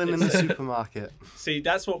 Chilling in the supermarket. See,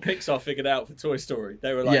 that's what Pixar figured out for Toy Story.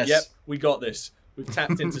 They were like, Yes. yep, we got this. We've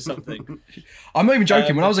tapped into something. I'm not even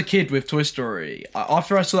joking. When I was a kid with Toy Story,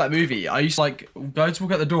 after I saw that movie, I used to like go to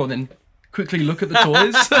walk out the door and then quickly look at the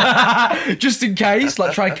toys, just in case,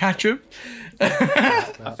 like try and catch them.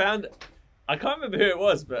 I can't remember who it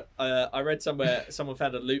was, but I read somewhere someone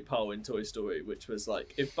found a loophole in Toy Story, which was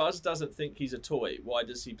like, if Buzz doesn't think he's a toy, why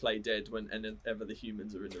does he play dead whenever the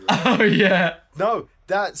humans are in the room? Oh yeah. No,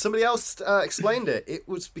 that somebody else explained it. It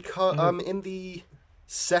was because in the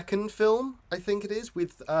second film, I think it is,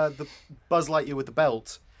 with the Buzz Lightyear with the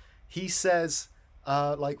belt, he says,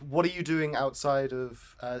 like, what are you doing outside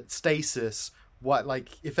of stasis? What, like,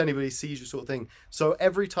 if anybody sees you, sort of thing. So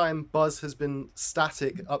every time Buzz has been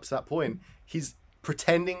static up to that point, he's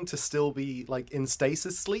pretending to still be like in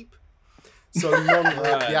stasis sleep. So none of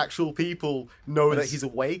the actual people know that he's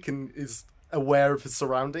awake and is aware of his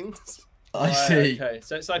surroundings. I see. Okay,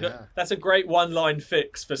 so it's like that's a great one-line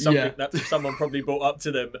fix for something that someone probably brought up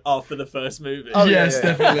to them after the first movie. Oh yes,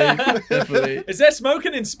 definitely, definitely. Is there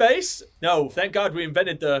smoking in space? No, thank God we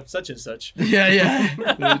invented the such and such. Yeah,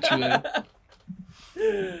 literally.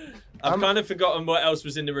 I've kind of forgotten what else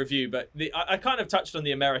was in the review, but I kind of touched on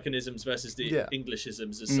the Americanisms versus the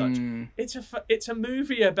Englishisms as such. It's a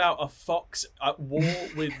movie about a fox at war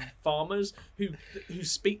with farmers who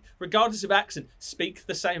speak, regardless of accent, speak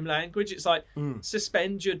the same language. It's like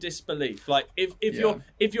suspend your disbelief. Like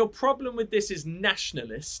if your problem with this is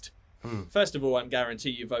nationalist. First of all, I guarantee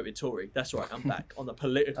you voted Tory. That's right, I'm back on the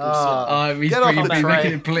political side. He's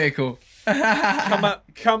making it political.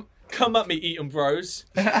 Come at me, Eton Bros.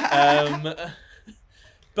 But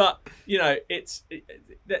you know,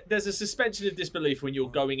 there's a suspension of disbelief when you're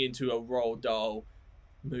going into a Roald Dahl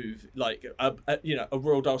move, like a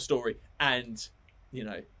Roald Dahl story, and you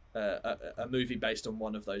know, a movie based on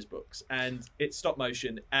one of those books, and it's stop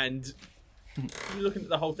motion, and you're looking at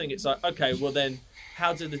the whole thing. It's like, okay, well then,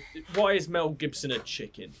 why is Mel Gibson a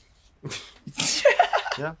chicken?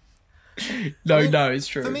 Yeah. No, it's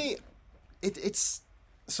true. For me, it's.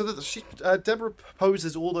 So that Deborah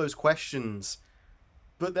poses all those questions,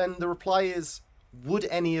 but then the reply is, would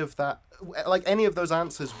any of those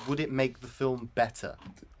answers, would it make the film better?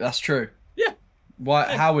 That's true. Yeah. Why?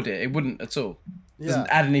 Yeah. How would it? It wouldn't at all. It doesn't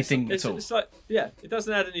add anything at all. It's like, it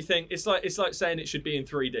doesn't add anything. It's like saying it should be in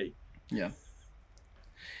 3D. Yeah.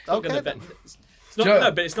 Okay. But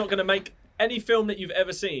it's not going to make any film that you've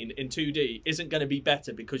ever seen in 2D isn't going to be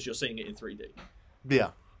better because you're seeing it in 3D.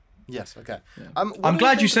 Yeah. Yes. Okay. I'm what do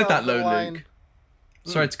glad you think said about that, the though, line- Luke.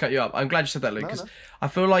 Sorry to cut you up. I'm glad you said that, Luke, because no. I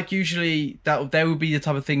feel like usually that there would be the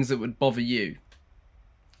type of things that would bother you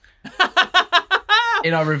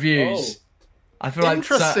in our reviews. I feel like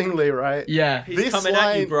Interestingly, right? yeah. He's coming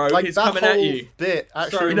at you, bro. Like He's that coming whole at you. bit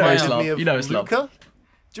actually Sorry, reminded love. me of You know it's love. Luca.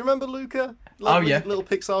 Do you remember Luca? Oh, yeah. Little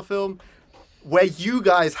Pixar film where you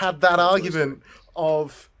guys had that argument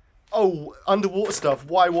of, oh, underwater stuff.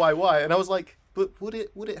 Why? And I was like, but would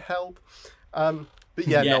it help? But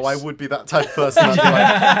yeah, no, Yes. I would be that type of person. I'd be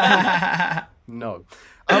like, no.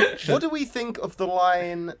 What do we think of the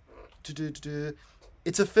line?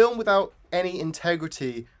 It's a film without any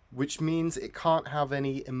integrity, which means it can't have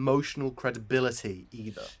any emotional credibility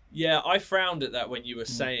either. Yeah, I frowned at that when you were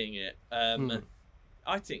saying it.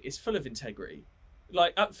 I think it's full of integrity.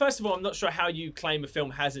 Like, first of all, I'm not sure how you claim a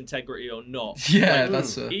film has integrity or not. Yeah, Like,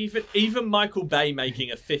 that's even Michael Bay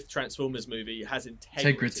making a fifth Transformers movie has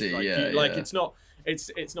integrity. Integrity,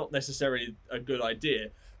 It's not necessarily a good idea,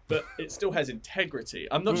 but it still has integrity.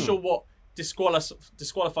 I'm not sure what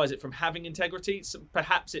disqualifies it from having integrity. So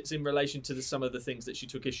perhaps it's in relation to some of the things that she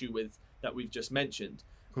took issue with that we've just mentioned.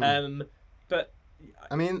 But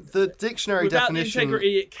I mean, the dictionary without definition. the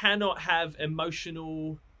integrity, it cannot have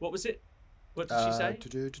emotional. What was it? What did she say?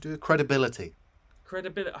 Credibility.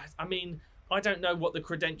 Credibility. I mean, I don't know what the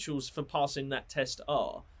credentials for passing that test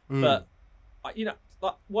are, but like,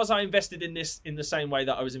 was I invested in this in the same way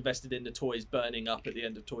that I was invested in the toys burning up at the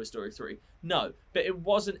end of Toy Story 3? No, but it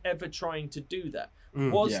wasn't ever trying to do that.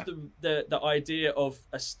 The idea of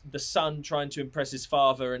the son trying to impress his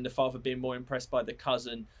father and the father being more impressed by the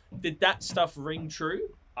cousin, did that stuff ring true?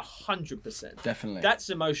 100%. definitely. That's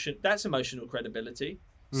emotion. That's emotional credibility.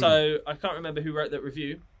 So I can't remember who wrote that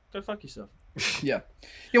review. Go fuck yourself. yeah,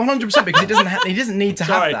 100% because he doesn't need to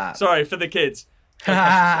have that. Sorry for the kids.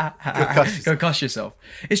 Go cuss yourself.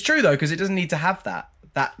 It's true though, because it doesn't need to have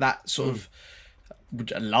that sort of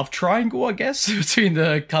a love triangle, I guess, between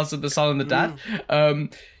the cousin, the son, and the dad.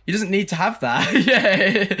 He doesn't need to have that.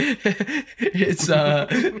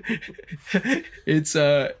 It's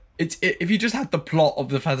if you just have the plot of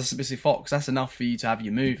the Fantastic Mr. Fox, that's enough for you to have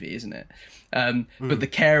your movie, isn't it? But the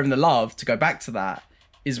care and the love, to go back to that,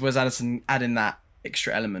 is Wes Anderson adding that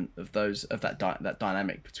extra element of that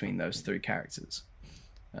dynamic between those three characters.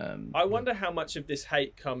 I wonder how much of this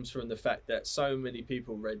hate comes from the fact that so many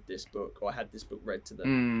people read this book or had this book read to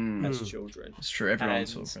them as children. It's true, everyone And,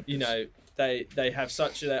 sort of read you this. know, they have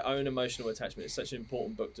such their own emotional attachment. It's such an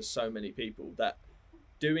important book to so many people that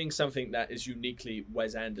doing something that is uniquely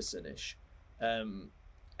Wes Anderson-ish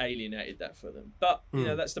alienated that for them. But you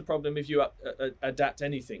know, that's the problem if you adapt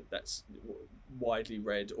anything that's widely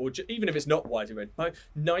read, or even if it's not widely read.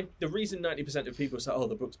 The reason 90% of people say, "Oh,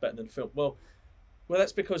 the book's better than the film," well,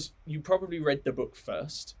 that's because you probably read the book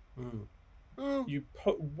first. You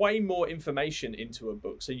put way more information into a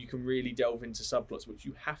book, so you can really delve into subplots, which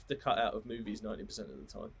you have to cut out of movies 90% of the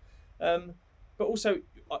time. But also,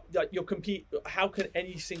 how can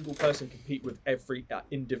any single person compete with every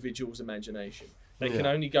individual's imagination? They can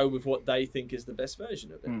only go with what they think is the best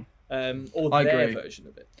version of it, or I their agree. version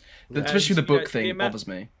of it. Especially the And, you book know, thing bothers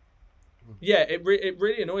me. Yeah, it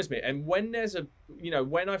really annoys me. And when there's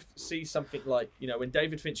when I see something like, when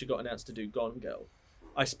David Fincher got announced to do Gone Girl,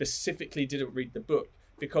 I specifically didn't read the book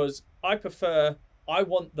because I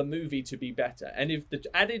want the movie to be better. And if the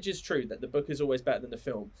adage is true that the book is always better than the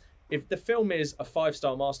film, if the film is a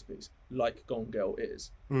 5-star masterpiece, like Gone Girl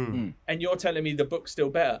is, and you're telling me the book's still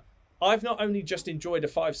better, I've not only just enjoyed a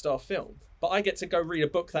 5-star film, but I get to go read a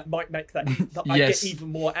book that might make that I Yes. get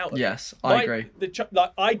even more out of it. Yes, I agree.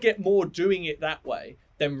 I get more doing it that way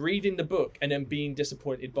than reading the book and then being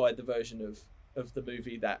disappointed by the version of the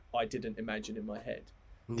movie that I didn't imagine in my head.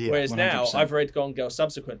 Yeah. Whereas now 100%. I've read Gone Girl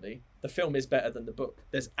subsequently, the film is better than the book.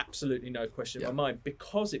 There's absolutely no question in my mind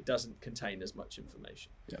because it doesn't contain as much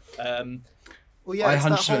information. Well, yeah, I it's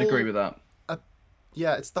that 100% agree whole- with that.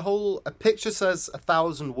 Yeah, it's the whole. A picture says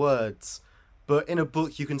 1,000 words, but in a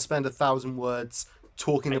book you can spend 1,000 words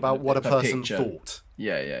talking about what a per person picture. thought.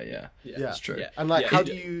 Yeah. Yeah, It's true. Yeah. And like, Yeah.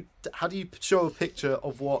 how do you show a picture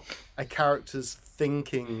of what a character's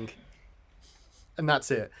thinking? And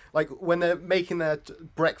that's it. Like when they're making their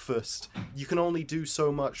breakfast, you can only do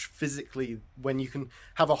so much physically when you can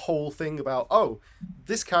have a whole thing about, oh,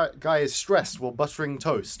 this guy is stressed while buttering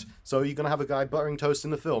toast. So you're going to have a guy buttering toast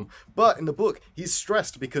in the film. But in the book, he's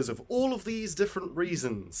stressed because of all of these different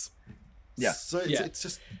reasons. Yeah. So it's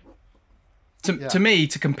just... To me,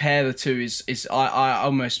 to compare the two is I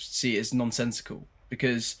almost see it as nonsensical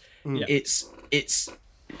because it's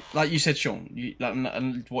like you said, Sean,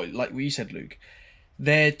 like what you said, Luke.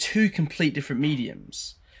 They're two complete different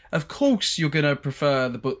mediums, of course you're gonna prefer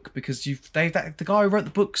the book because the guy who wrote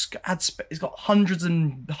the books he's got hundreds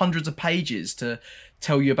and hundreds of pages to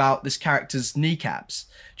tell you about this character's kneecaps.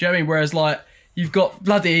 Do you know what I mean? Whereas like you've got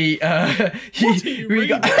bloody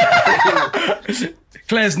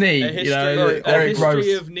Claire's knee, A Eric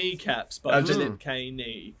history Rowe. of kneecaps by Philip K.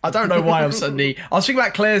 Knee. I don't know why I'm so knee. I was thinking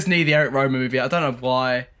about Claire's knee, the Eric Romer movie. I don't know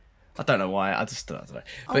why. I just don't know.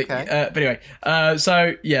 But, Okay. but anyway,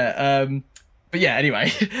 but yeah,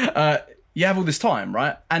 anyway, you have all this time,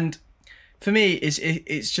 right? And for me,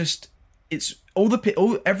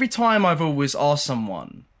 every time I've always asked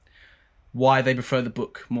someone why they prefer the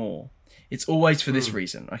book more, it's always for this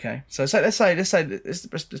reason. Okay, so let's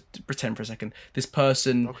pretend for a second this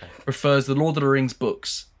person prefers the Lord of the Rings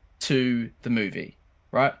books to the movie,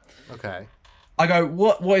 right? Okay. I go,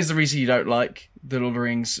 what is the reason you don't like the Lord of the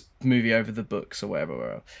Rings movie over the books or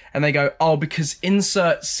whatever? And they go, oh, because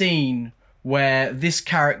insert scene where this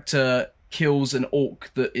character kills an orc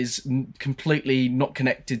that is completely not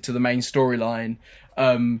connected to the main storyline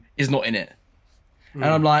is not in it. And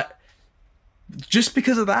I'm like, just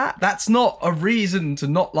because of that, that's not a reason to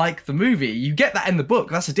not like the movie. You get that in the book.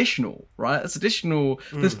 That's additional, right? That's additional.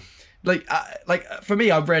 There's, like for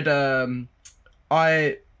me, I've read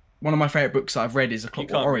one of my favourite books I've read is A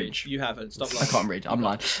Clockwork Orange. You haven't. Stop lying. I can't read. I'm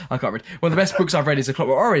lying. I can't read. One of the best books I've read is A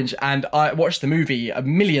Clockwork Orange, and I watched the movie a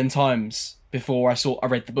million times before I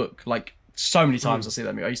read the book. Like so many times I see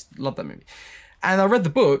that movie. I used to love that movie, and I read the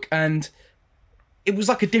book, and it was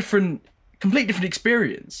like a complete different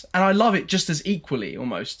experience, and I love it just as equally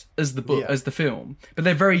almost as the book as the film. But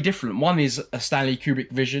they're very different. One is a Stanley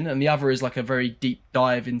Kubrick vision, and the other is like a very deep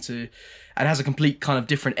dive into, and has a complete kind of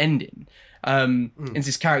different ending. It's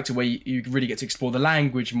this character where you really get to explore the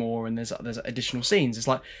language more, and there's additional scenes. It's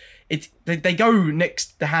like they go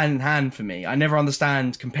next to hand in hand for me. I never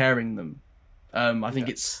understand comparing them. I think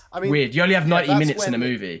it's weird. You only have 90 minutes in a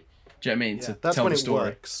movie. Do you know what I mean? To that's tell when the it story.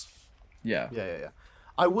 works. Yeah. Yeah.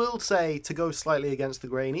 I will say, to go slightly against the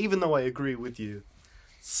grain, even though I agree with you,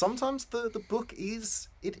 sometimes the book is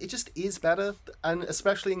it just is better, and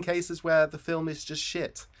especially in cases where the film is just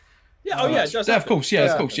shit. Yeah, it does. Yeah, of course.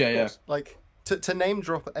 Yeah, of course. Yeah. Like to name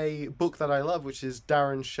drop a book that I love, which is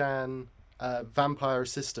Darren Shan, Vampire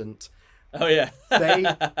Assistant. Oh yeah.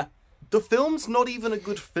 The film's not even a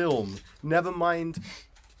good film. Never mind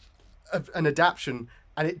an adaptation,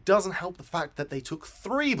 and it doesn't help the fact that they took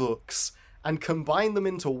 3 books and combined them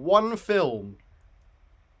into one film.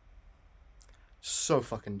 So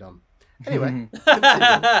fucking dumb. Anyway,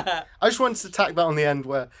 I just wanted to tack that on the end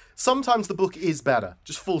where sometimes the book is better.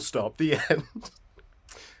 Just full stop. The end.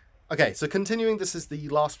 Okay, so continuing, this is the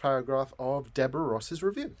last paragraph of Deborah Ross's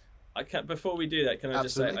review. Before we do that, can I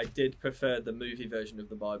just say Absolutely. I did prefer the movie version of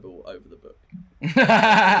the Bible over the book.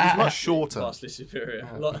 It's much shorter. Vastly superior.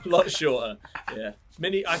 Lot shorter. Yeah.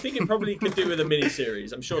 I think it probably could do with a mini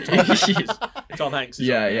series. I'm sure Tom Hanks is on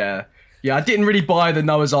there. Yeah, I didn't really buy the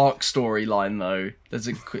Noah's Ark storyline though.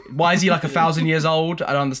 Why is he like 1,000 years old?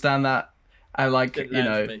 I don't understand that. And like, Didn't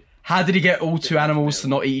land for me. how did he get all 2 animals to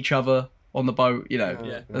not eat each other on the boat? Yeah.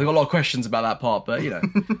 I've got a lot of questions about that part, but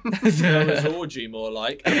Noah's orgy, more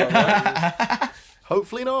like. Am I right?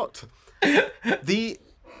 Hopefully not. The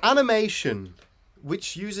animation,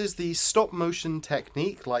 which uses the stop motion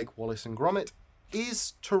technique like Wallace and Gromit,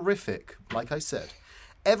 is terrific, like I said.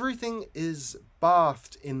 Everything is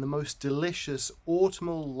bathed in the most delicious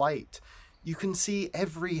autumnal light. You can see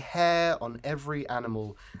every hair on every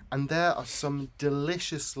animal, and there are some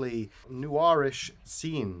deliciously noirish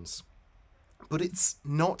scenes. But it's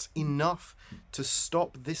not enough to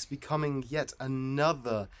stop this becoming yet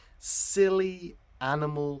another silly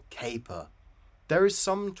animal caper. There is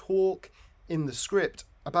some talk in the script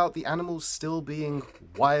about the animals still being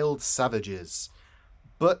wild savages,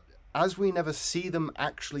 but as we never see them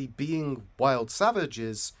actually being wild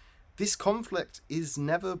savages, this conflict is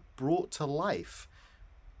never brought to life.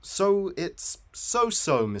 So it's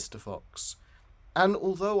so-so, Mr. Fox. And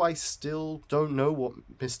although I still don't know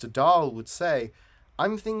what Mr. Dahl would say,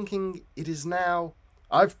 I'm thinking it is now,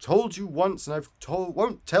 I've told you once and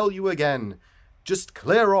won't tell you again. Just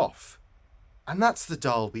clear off. And that's the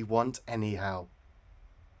Dahl we want anyhow.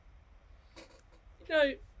 You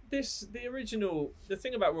know, the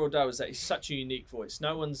thing about Roald Dahl is that he's such a unique voice.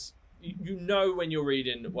 No one's, you know when you're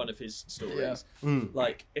reading one of his stories.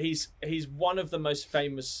 Like, he's one of the most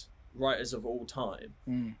famous writers of all time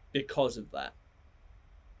because of that.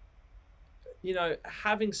 You know,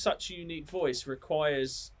 having such a unique voice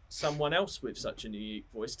requires someone else with such a unique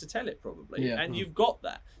voice to tell it, probably. Yeah. And you've got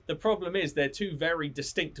that. The problem is they're 2 very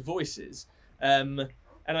distinct voices. And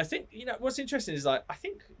I think, you know, what's interesting is, like, I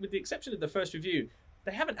think with the exception of the first review,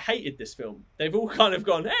 they haven't hated this film. They've all kind of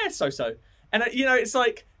gone, so. And it's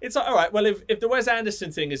like all right. Well, if the Wes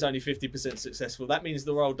Anderson thing is only 50% successful, that means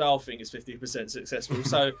the Roald Dahl thing is 50% successful.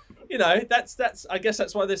 So that's I guess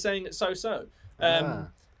that's why they're saying it's so.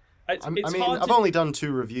 I've only done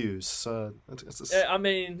 2 reviews, so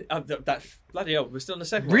that bloody hell, we're still on the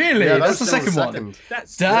second one. Really? Yeah, that's the still second one.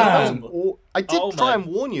 That's Damn. I did try and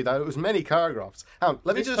warn you that it was many paragraphs. Let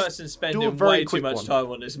me This just person's do a spending very way too quick much one. time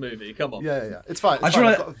on this movie. Come on. Yeah. It's fine. just I've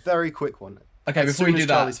wanna- got a very quick one. Okay, As before soon you as do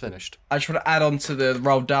that, Charlie's finished. I just want to add on to the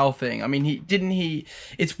Roald Dahl thing. I mean,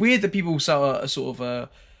 it's weird that people are sort of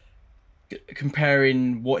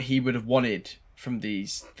comparing what he would have wanted from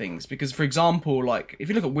these things. Because, for example, like, if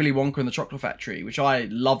you look at Willy Wonka and the Chocolate Factory, which I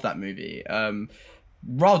love that movie,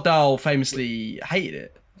 Roald Dahl famously hated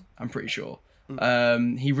it, I'm pretty sure.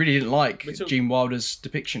 He really didn't like Gene Wilder's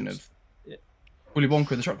depiction of Willy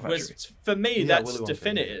Wonka and the Chocolate Factory. For me, that's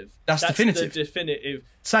definitive. That's definitive. The definitive.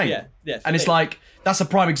 Same. Yeah. And it's like, that's a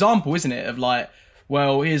prime example, isn't it? Of like,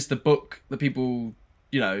 well, here's the book that people,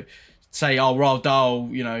 say, oh, Roald Dahl,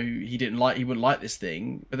 he wouldn't like this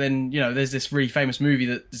thing. But then, there's this really famous movie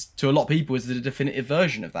that to a lot of people is the definitive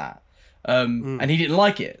version of that. And he didn't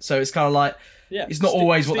like it. So it's kind of like, it's not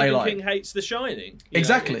always what they like. Stephen King hates The Shining.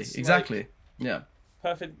 Exactly. Like, yeah.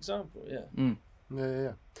 perfect example, yeah.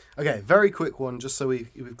 Yeah. Okay, very quick one, just so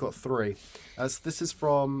we've got 3. This is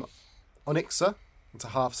from Onyxa. It's a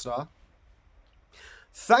 0.5 star.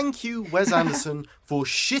 Thank you, Wes Anderson, for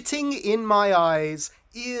shitting in my eyes,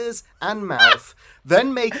 ears, and mouth,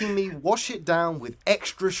 then making me wash it down with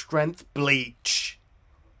extra strength bleach.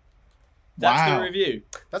 That's Wow. the review.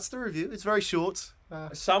 That's the review. It's very short.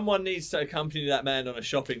 Someone needs to accompany that man on a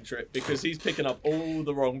shopping trip because he's picking up all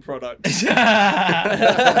the wrong products.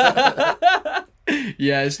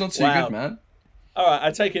 Yeah, it's not too Wow. good, man. All right,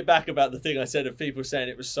 I take it back about the thing I said of people saying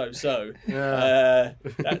it was so. Yeah.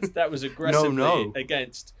 That was aggressively No.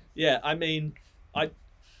 against. Yeah, I mean, I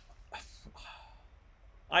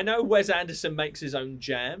know Wes Anderson makes his own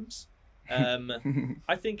jams.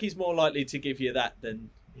 I think he's more likely to give you that than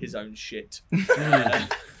his own shit.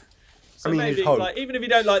 So I mean, maybe, you'd hope. like, even if you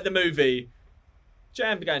don't like the movie,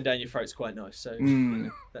 jam going down your throat's quite nice. So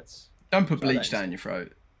that's. Don't put bleach thanks. down your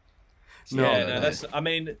throat. No, that's. I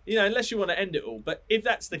mean, unless you want to end it all. But if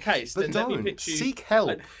that's the case, But then let me don't. pitch you. Seek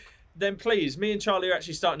help. Then please, me and Charlie are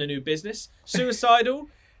actually starting a new business. Suicidal,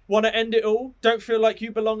 want to end it all? Don't feel like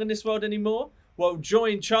you belong in this world anymore? Well,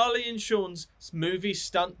 join Charlie and Sean's movie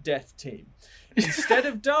stunt death team. Instead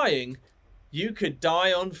of dying, you could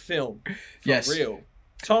die on film. For real.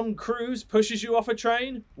 Tom Cruise pushes you off a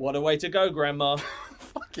train? What a way to go, Grandma.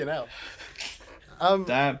 Fucking hell.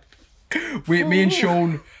 Damn. Me and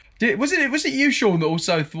Sean. Was it you, Sean, that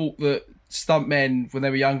also thought that stuntmen when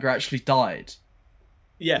they were younger actually died?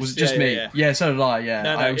 Yes. Was it just me? Yeah, so did I. Yeah.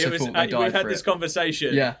 No, I also it was. thought they died We've had for this it.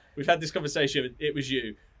 conversation. Yeah. We've had this conversation. It was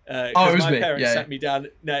you. It was my me, parents yeah. sat me down.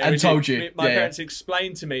 No, it And was told you. My Yeah, parents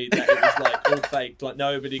explained to me that it was like all fake, like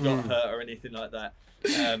nobody got hurt or anything like that.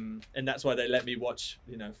 And that's why they let me watch,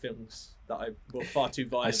 films that were far too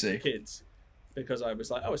violent see. for kids, because I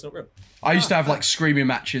was like, oh, it's not real. I used to have like screaming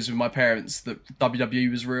matches with my parents that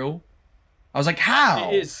WWE was real. I was like, how?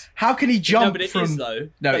 It is. How can he jump No, but it from? is though.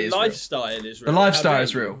 No, the it is real. lifestyle is real. The lifestyle How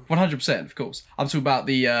is dare real, 100%, of course. I'm talking about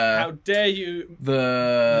the How dare you,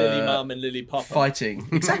 Lily Mum and Lily Papa? fighting.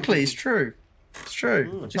 Exactly, it's true. It's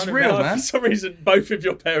true. It's Trying to real, remember, man. For some reason, both of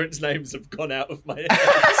your parents' names have gone out of my head.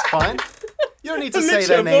 It's fine. You don't need to say Literally,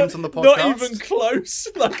 their I'm names not, on the podcast. Not even close.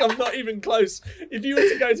 Like, I'm not even close. If you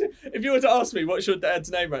were to ask me what's your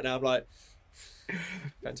dad's name right now, I'm like,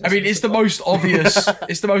 I mean, it's the most obvious.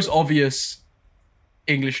 It's the most obvious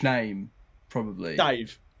English name, probably.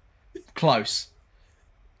 Dave. Close.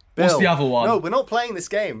 Bill. What's the other one? No, we're not playing this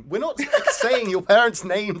game. We're not saying your parents'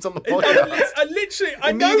 names on the podcast. I literally,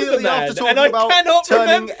 I know the Immediately man, after talking and I about cannot turning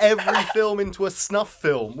remember. every film into a snuff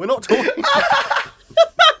film. We're not talking.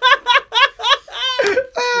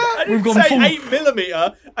 I didn't We've gone say full-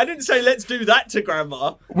 8mm. I didn't say let's do that to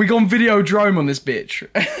Grandma. We gone Videodrome on this bitch.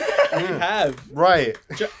 We have. Right.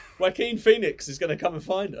 Joaquin Phoenix is going to come and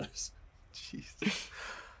find us. Jesus.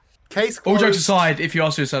 Case All closed. jokes aside, if you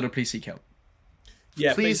are suicidal, please seek help.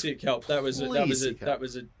 Yeah, Please- please seek help. That was yeah.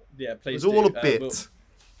 It Please was all do. a bit.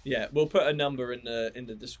 We'll put a number in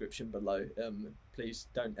the description below. Please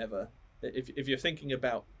don't ever. If you're thinking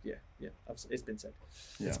about it's been said.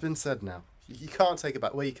 Yeah. It's been said now. You can't take it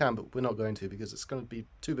back. Well, you can, but we're not going to because it's going to be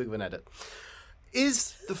too big of an edit.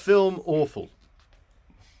 Is the film awful?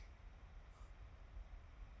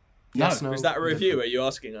 No. Yes, no. Is that a review? Are you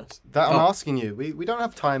asking us? That I'm Oh. asking you. We don't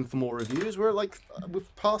have time for more reviews. We're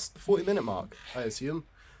past the 40-minute mark, I assume.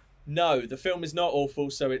 No, the film is not awful,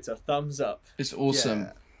 so it's a thumbs up. It's awesome.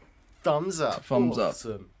 Yeah. Thumbs up. Thumbs up.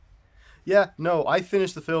 Awesome. Yeah, no, I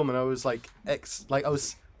finished the film and I was like, I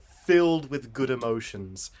was filled with good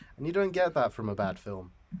emotions, and you don't get that from a bad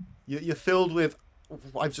film. You're filled with,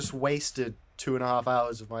 I've just wasted 2.5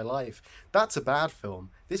 hours of my life. That's a bad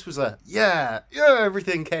film. This was yeah,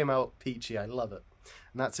 everything came out peachy. I love it,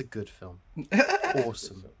 and that's a good film.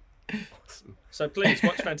 Awesome. So please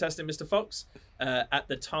watch Fantastic Mr. Fox at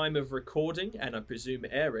the time of recording, and I presume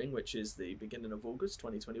airing, which is the beginning of August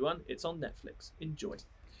 2021. It's on Netflix. Enjoy.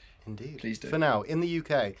 Indeed. Please do. For now, in the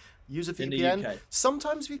UK, use a In the VPN. UK.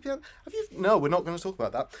 Sometimes VPN. No, we're not going to talk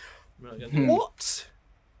about that. We're not gonna do What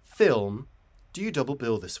film do you double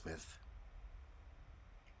bill this with?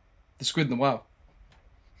 The Squid and the Whale.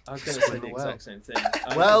 I was going to say the Well. exact same thing. I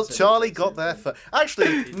was Well, gonna say the Charlie exact got same there thing. first.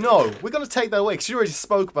 Actually, no, we're going to take that away because you already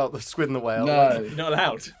spoke about the Squid and the Whale. No. like, You're not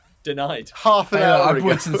allowed. Denied. half an Hey, hour I ago.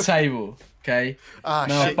 brought it to the table. Okay. Ah,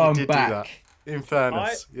 Now shit, bum you did back. do that. In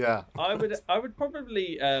fairness, yeah. I would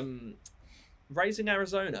probably Raising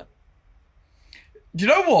Arizona. Do you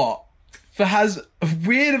know what? For as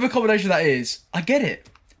weird of a combination that is, I get it.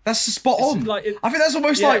 That's spot It's on. like it- I think that's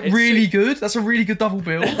almost yeah, like it's really so- good. That's a really good double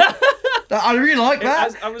bill. I really like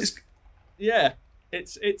that. I was, It's- yeah.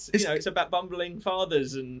 It's It's- it's about bumbling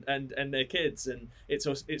fathers and their kids, and it's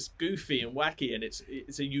goofy and wacky, and it's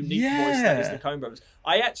a unique voice that is the Yeah. Coen Brothers.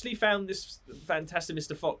 I actually found this Fantastic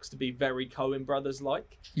Mr. Fox to be very Coen Brothers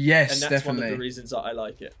like, yes, and that's definitely. one of the reasons that I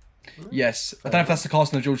like it. Yes. I don't know if that's the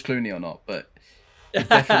casting of George Clooney or not, but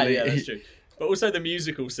definitely. Yeah, that's true. But also the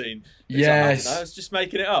musical scene. It's Yes. I was just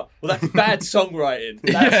making it up. Well, that's bad songwriting.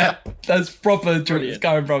 That's, yeah, that's proper Brilliant.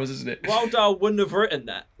 Coen Brothers, isn't it? Wild Dahl wouldn't have written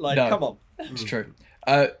that. Like, No. come on. It's true.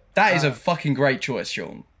 That is a fucking great choice,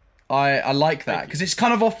 Sean. I like that because it's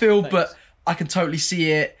kind of off field, but Thanks. I can totally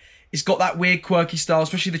see it. It's got that weird, quirky style,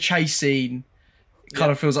 especially the chase scene. It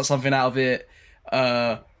kind of feels like something out of it.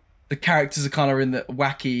 The characters are kind of in the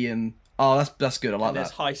wacky and that's good. I like There's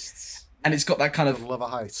that. heists. And it's got that kind I of love a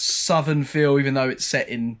heist. southern feel, even though it's set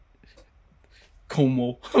in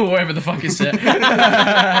Cornwall or wherever the fuck it's set.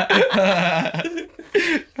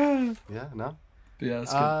 Yeah, no. Yeah,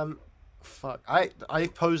 that's good. Fuck. I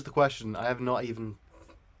posed the question. I have not even.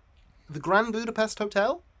 The Grand Budapest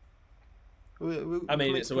Hotel? I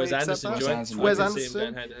mean, it's a Wes accept Anderson that? Wes joint. Anderson. I Wes can see him going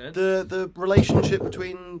Anderson. hand in hand. The relationship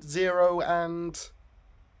between Zero and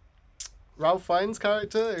Ralph Fiennes'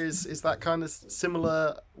 character is that kind of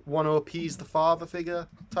similar, want to appease the father figure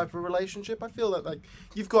type of relationship. I feel that like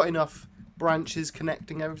you've got enough branches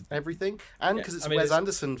connecting everything, and because it's I mean, Wes it's-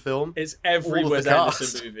 Anderson film, It's every all of Wes the cast.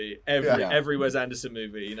 Anderson movie. Yeah. Every Wes Anderson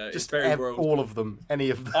movie. You know, it's just very world. all of them,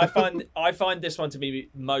 any of them. I find this one to be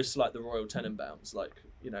most like the Royal Tenenbaums. Like,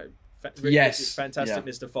 you know, Yes, Fantastic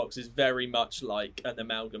yeah. Mr. Fox is very much like an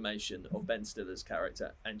amalgamation of Ben Stiller's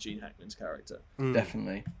character and Gene Hackman's character.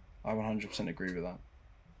 Definitely. I 100% agree with that.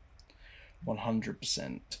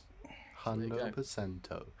 100%.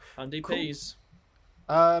 100%. Andy Cool. Pease.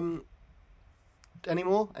 Any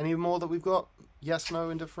more? Any more that we've got? Yes, no,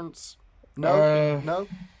 indifference? No? No?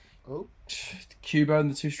 Oh, Cubo and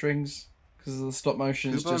the Two Strings, because of the stop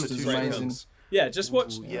motion is Kubo and just the as Two amazing. Strings. Yeah, just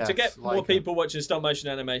watch Ooh, yes, to get more like people watching stop motion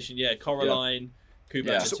animation. Yeah, Coraline,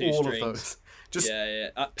 Kubo Yeah. and the Just Two all Strings. of those. Just Yeah.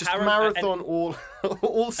 marathon all stop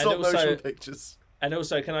also- motion pictures. And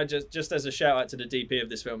also, can I just as a shout out to the DP of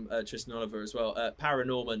this film, Tristan Oliver as well.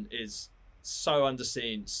 Paranorman is so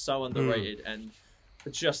underseen, so underrated, and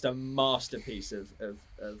just a masterpiece of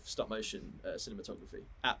stop motion cinematography.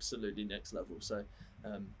 Absolutely next level. So,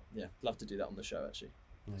 yeah, love to do that on the show. Actually,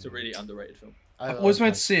 it's a really underrated film. I've always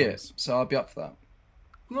meant to see it, so I'll be up for that.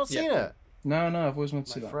 I've not seen Yeah. it. No, I've always meant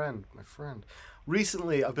to see that. My friend.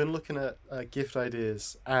 Recently, I've been looking at gift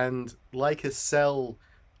ideas, and Leica sell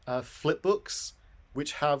flip books,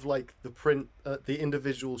 which have like the print, the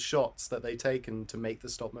individual shots that they taken to make the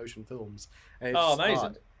stop motion films. And Oh, just-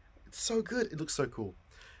 amazing! it's so good. It looks so cool.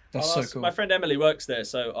 That's I'll so ask- cool. My friend Emily works there,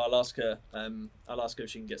 so I'll ask her. I'll ask her if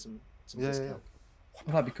she can get some Yeah, discount.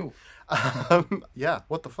 Well, that'd be cool. Yeah.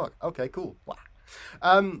 What the fuck? Okay, cool. Wow.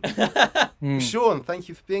 Hmm. Sean, thank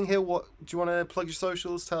you for being here. What do you want to plug your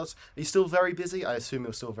socials? Tell us. Are you still very busy? I assume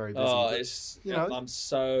you're still very busy. Oh, but- it's you know. I'm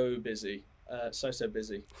so busy, so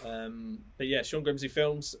busy. But yeah, Sean Grimsey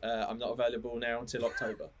Films. I'm not available now until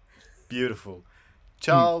October. Beautiful.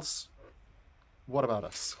 Charles, what about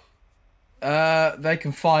us? They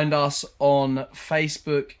can find us on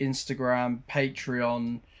Facebook, Instagram,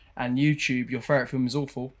 Patreon, and YouTube. Your favourite film is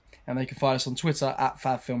awful. And they can find us on Twitter at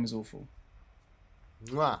FabFilmIsAwful.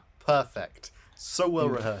 Mwah, perfect. So well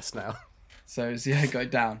rehearsed now. So yeah, got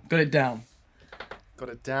it down. Got it down. Got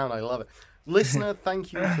it down. I love it. Listener,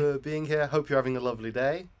 thank you for being here. Hope you're having a lovely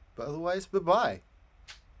day. But otherwise, bye-bye.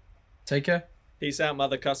 Take care. Peace out,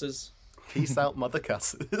 mother cussers. Peace out, mother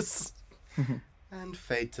cussers. And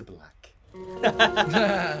fade to black.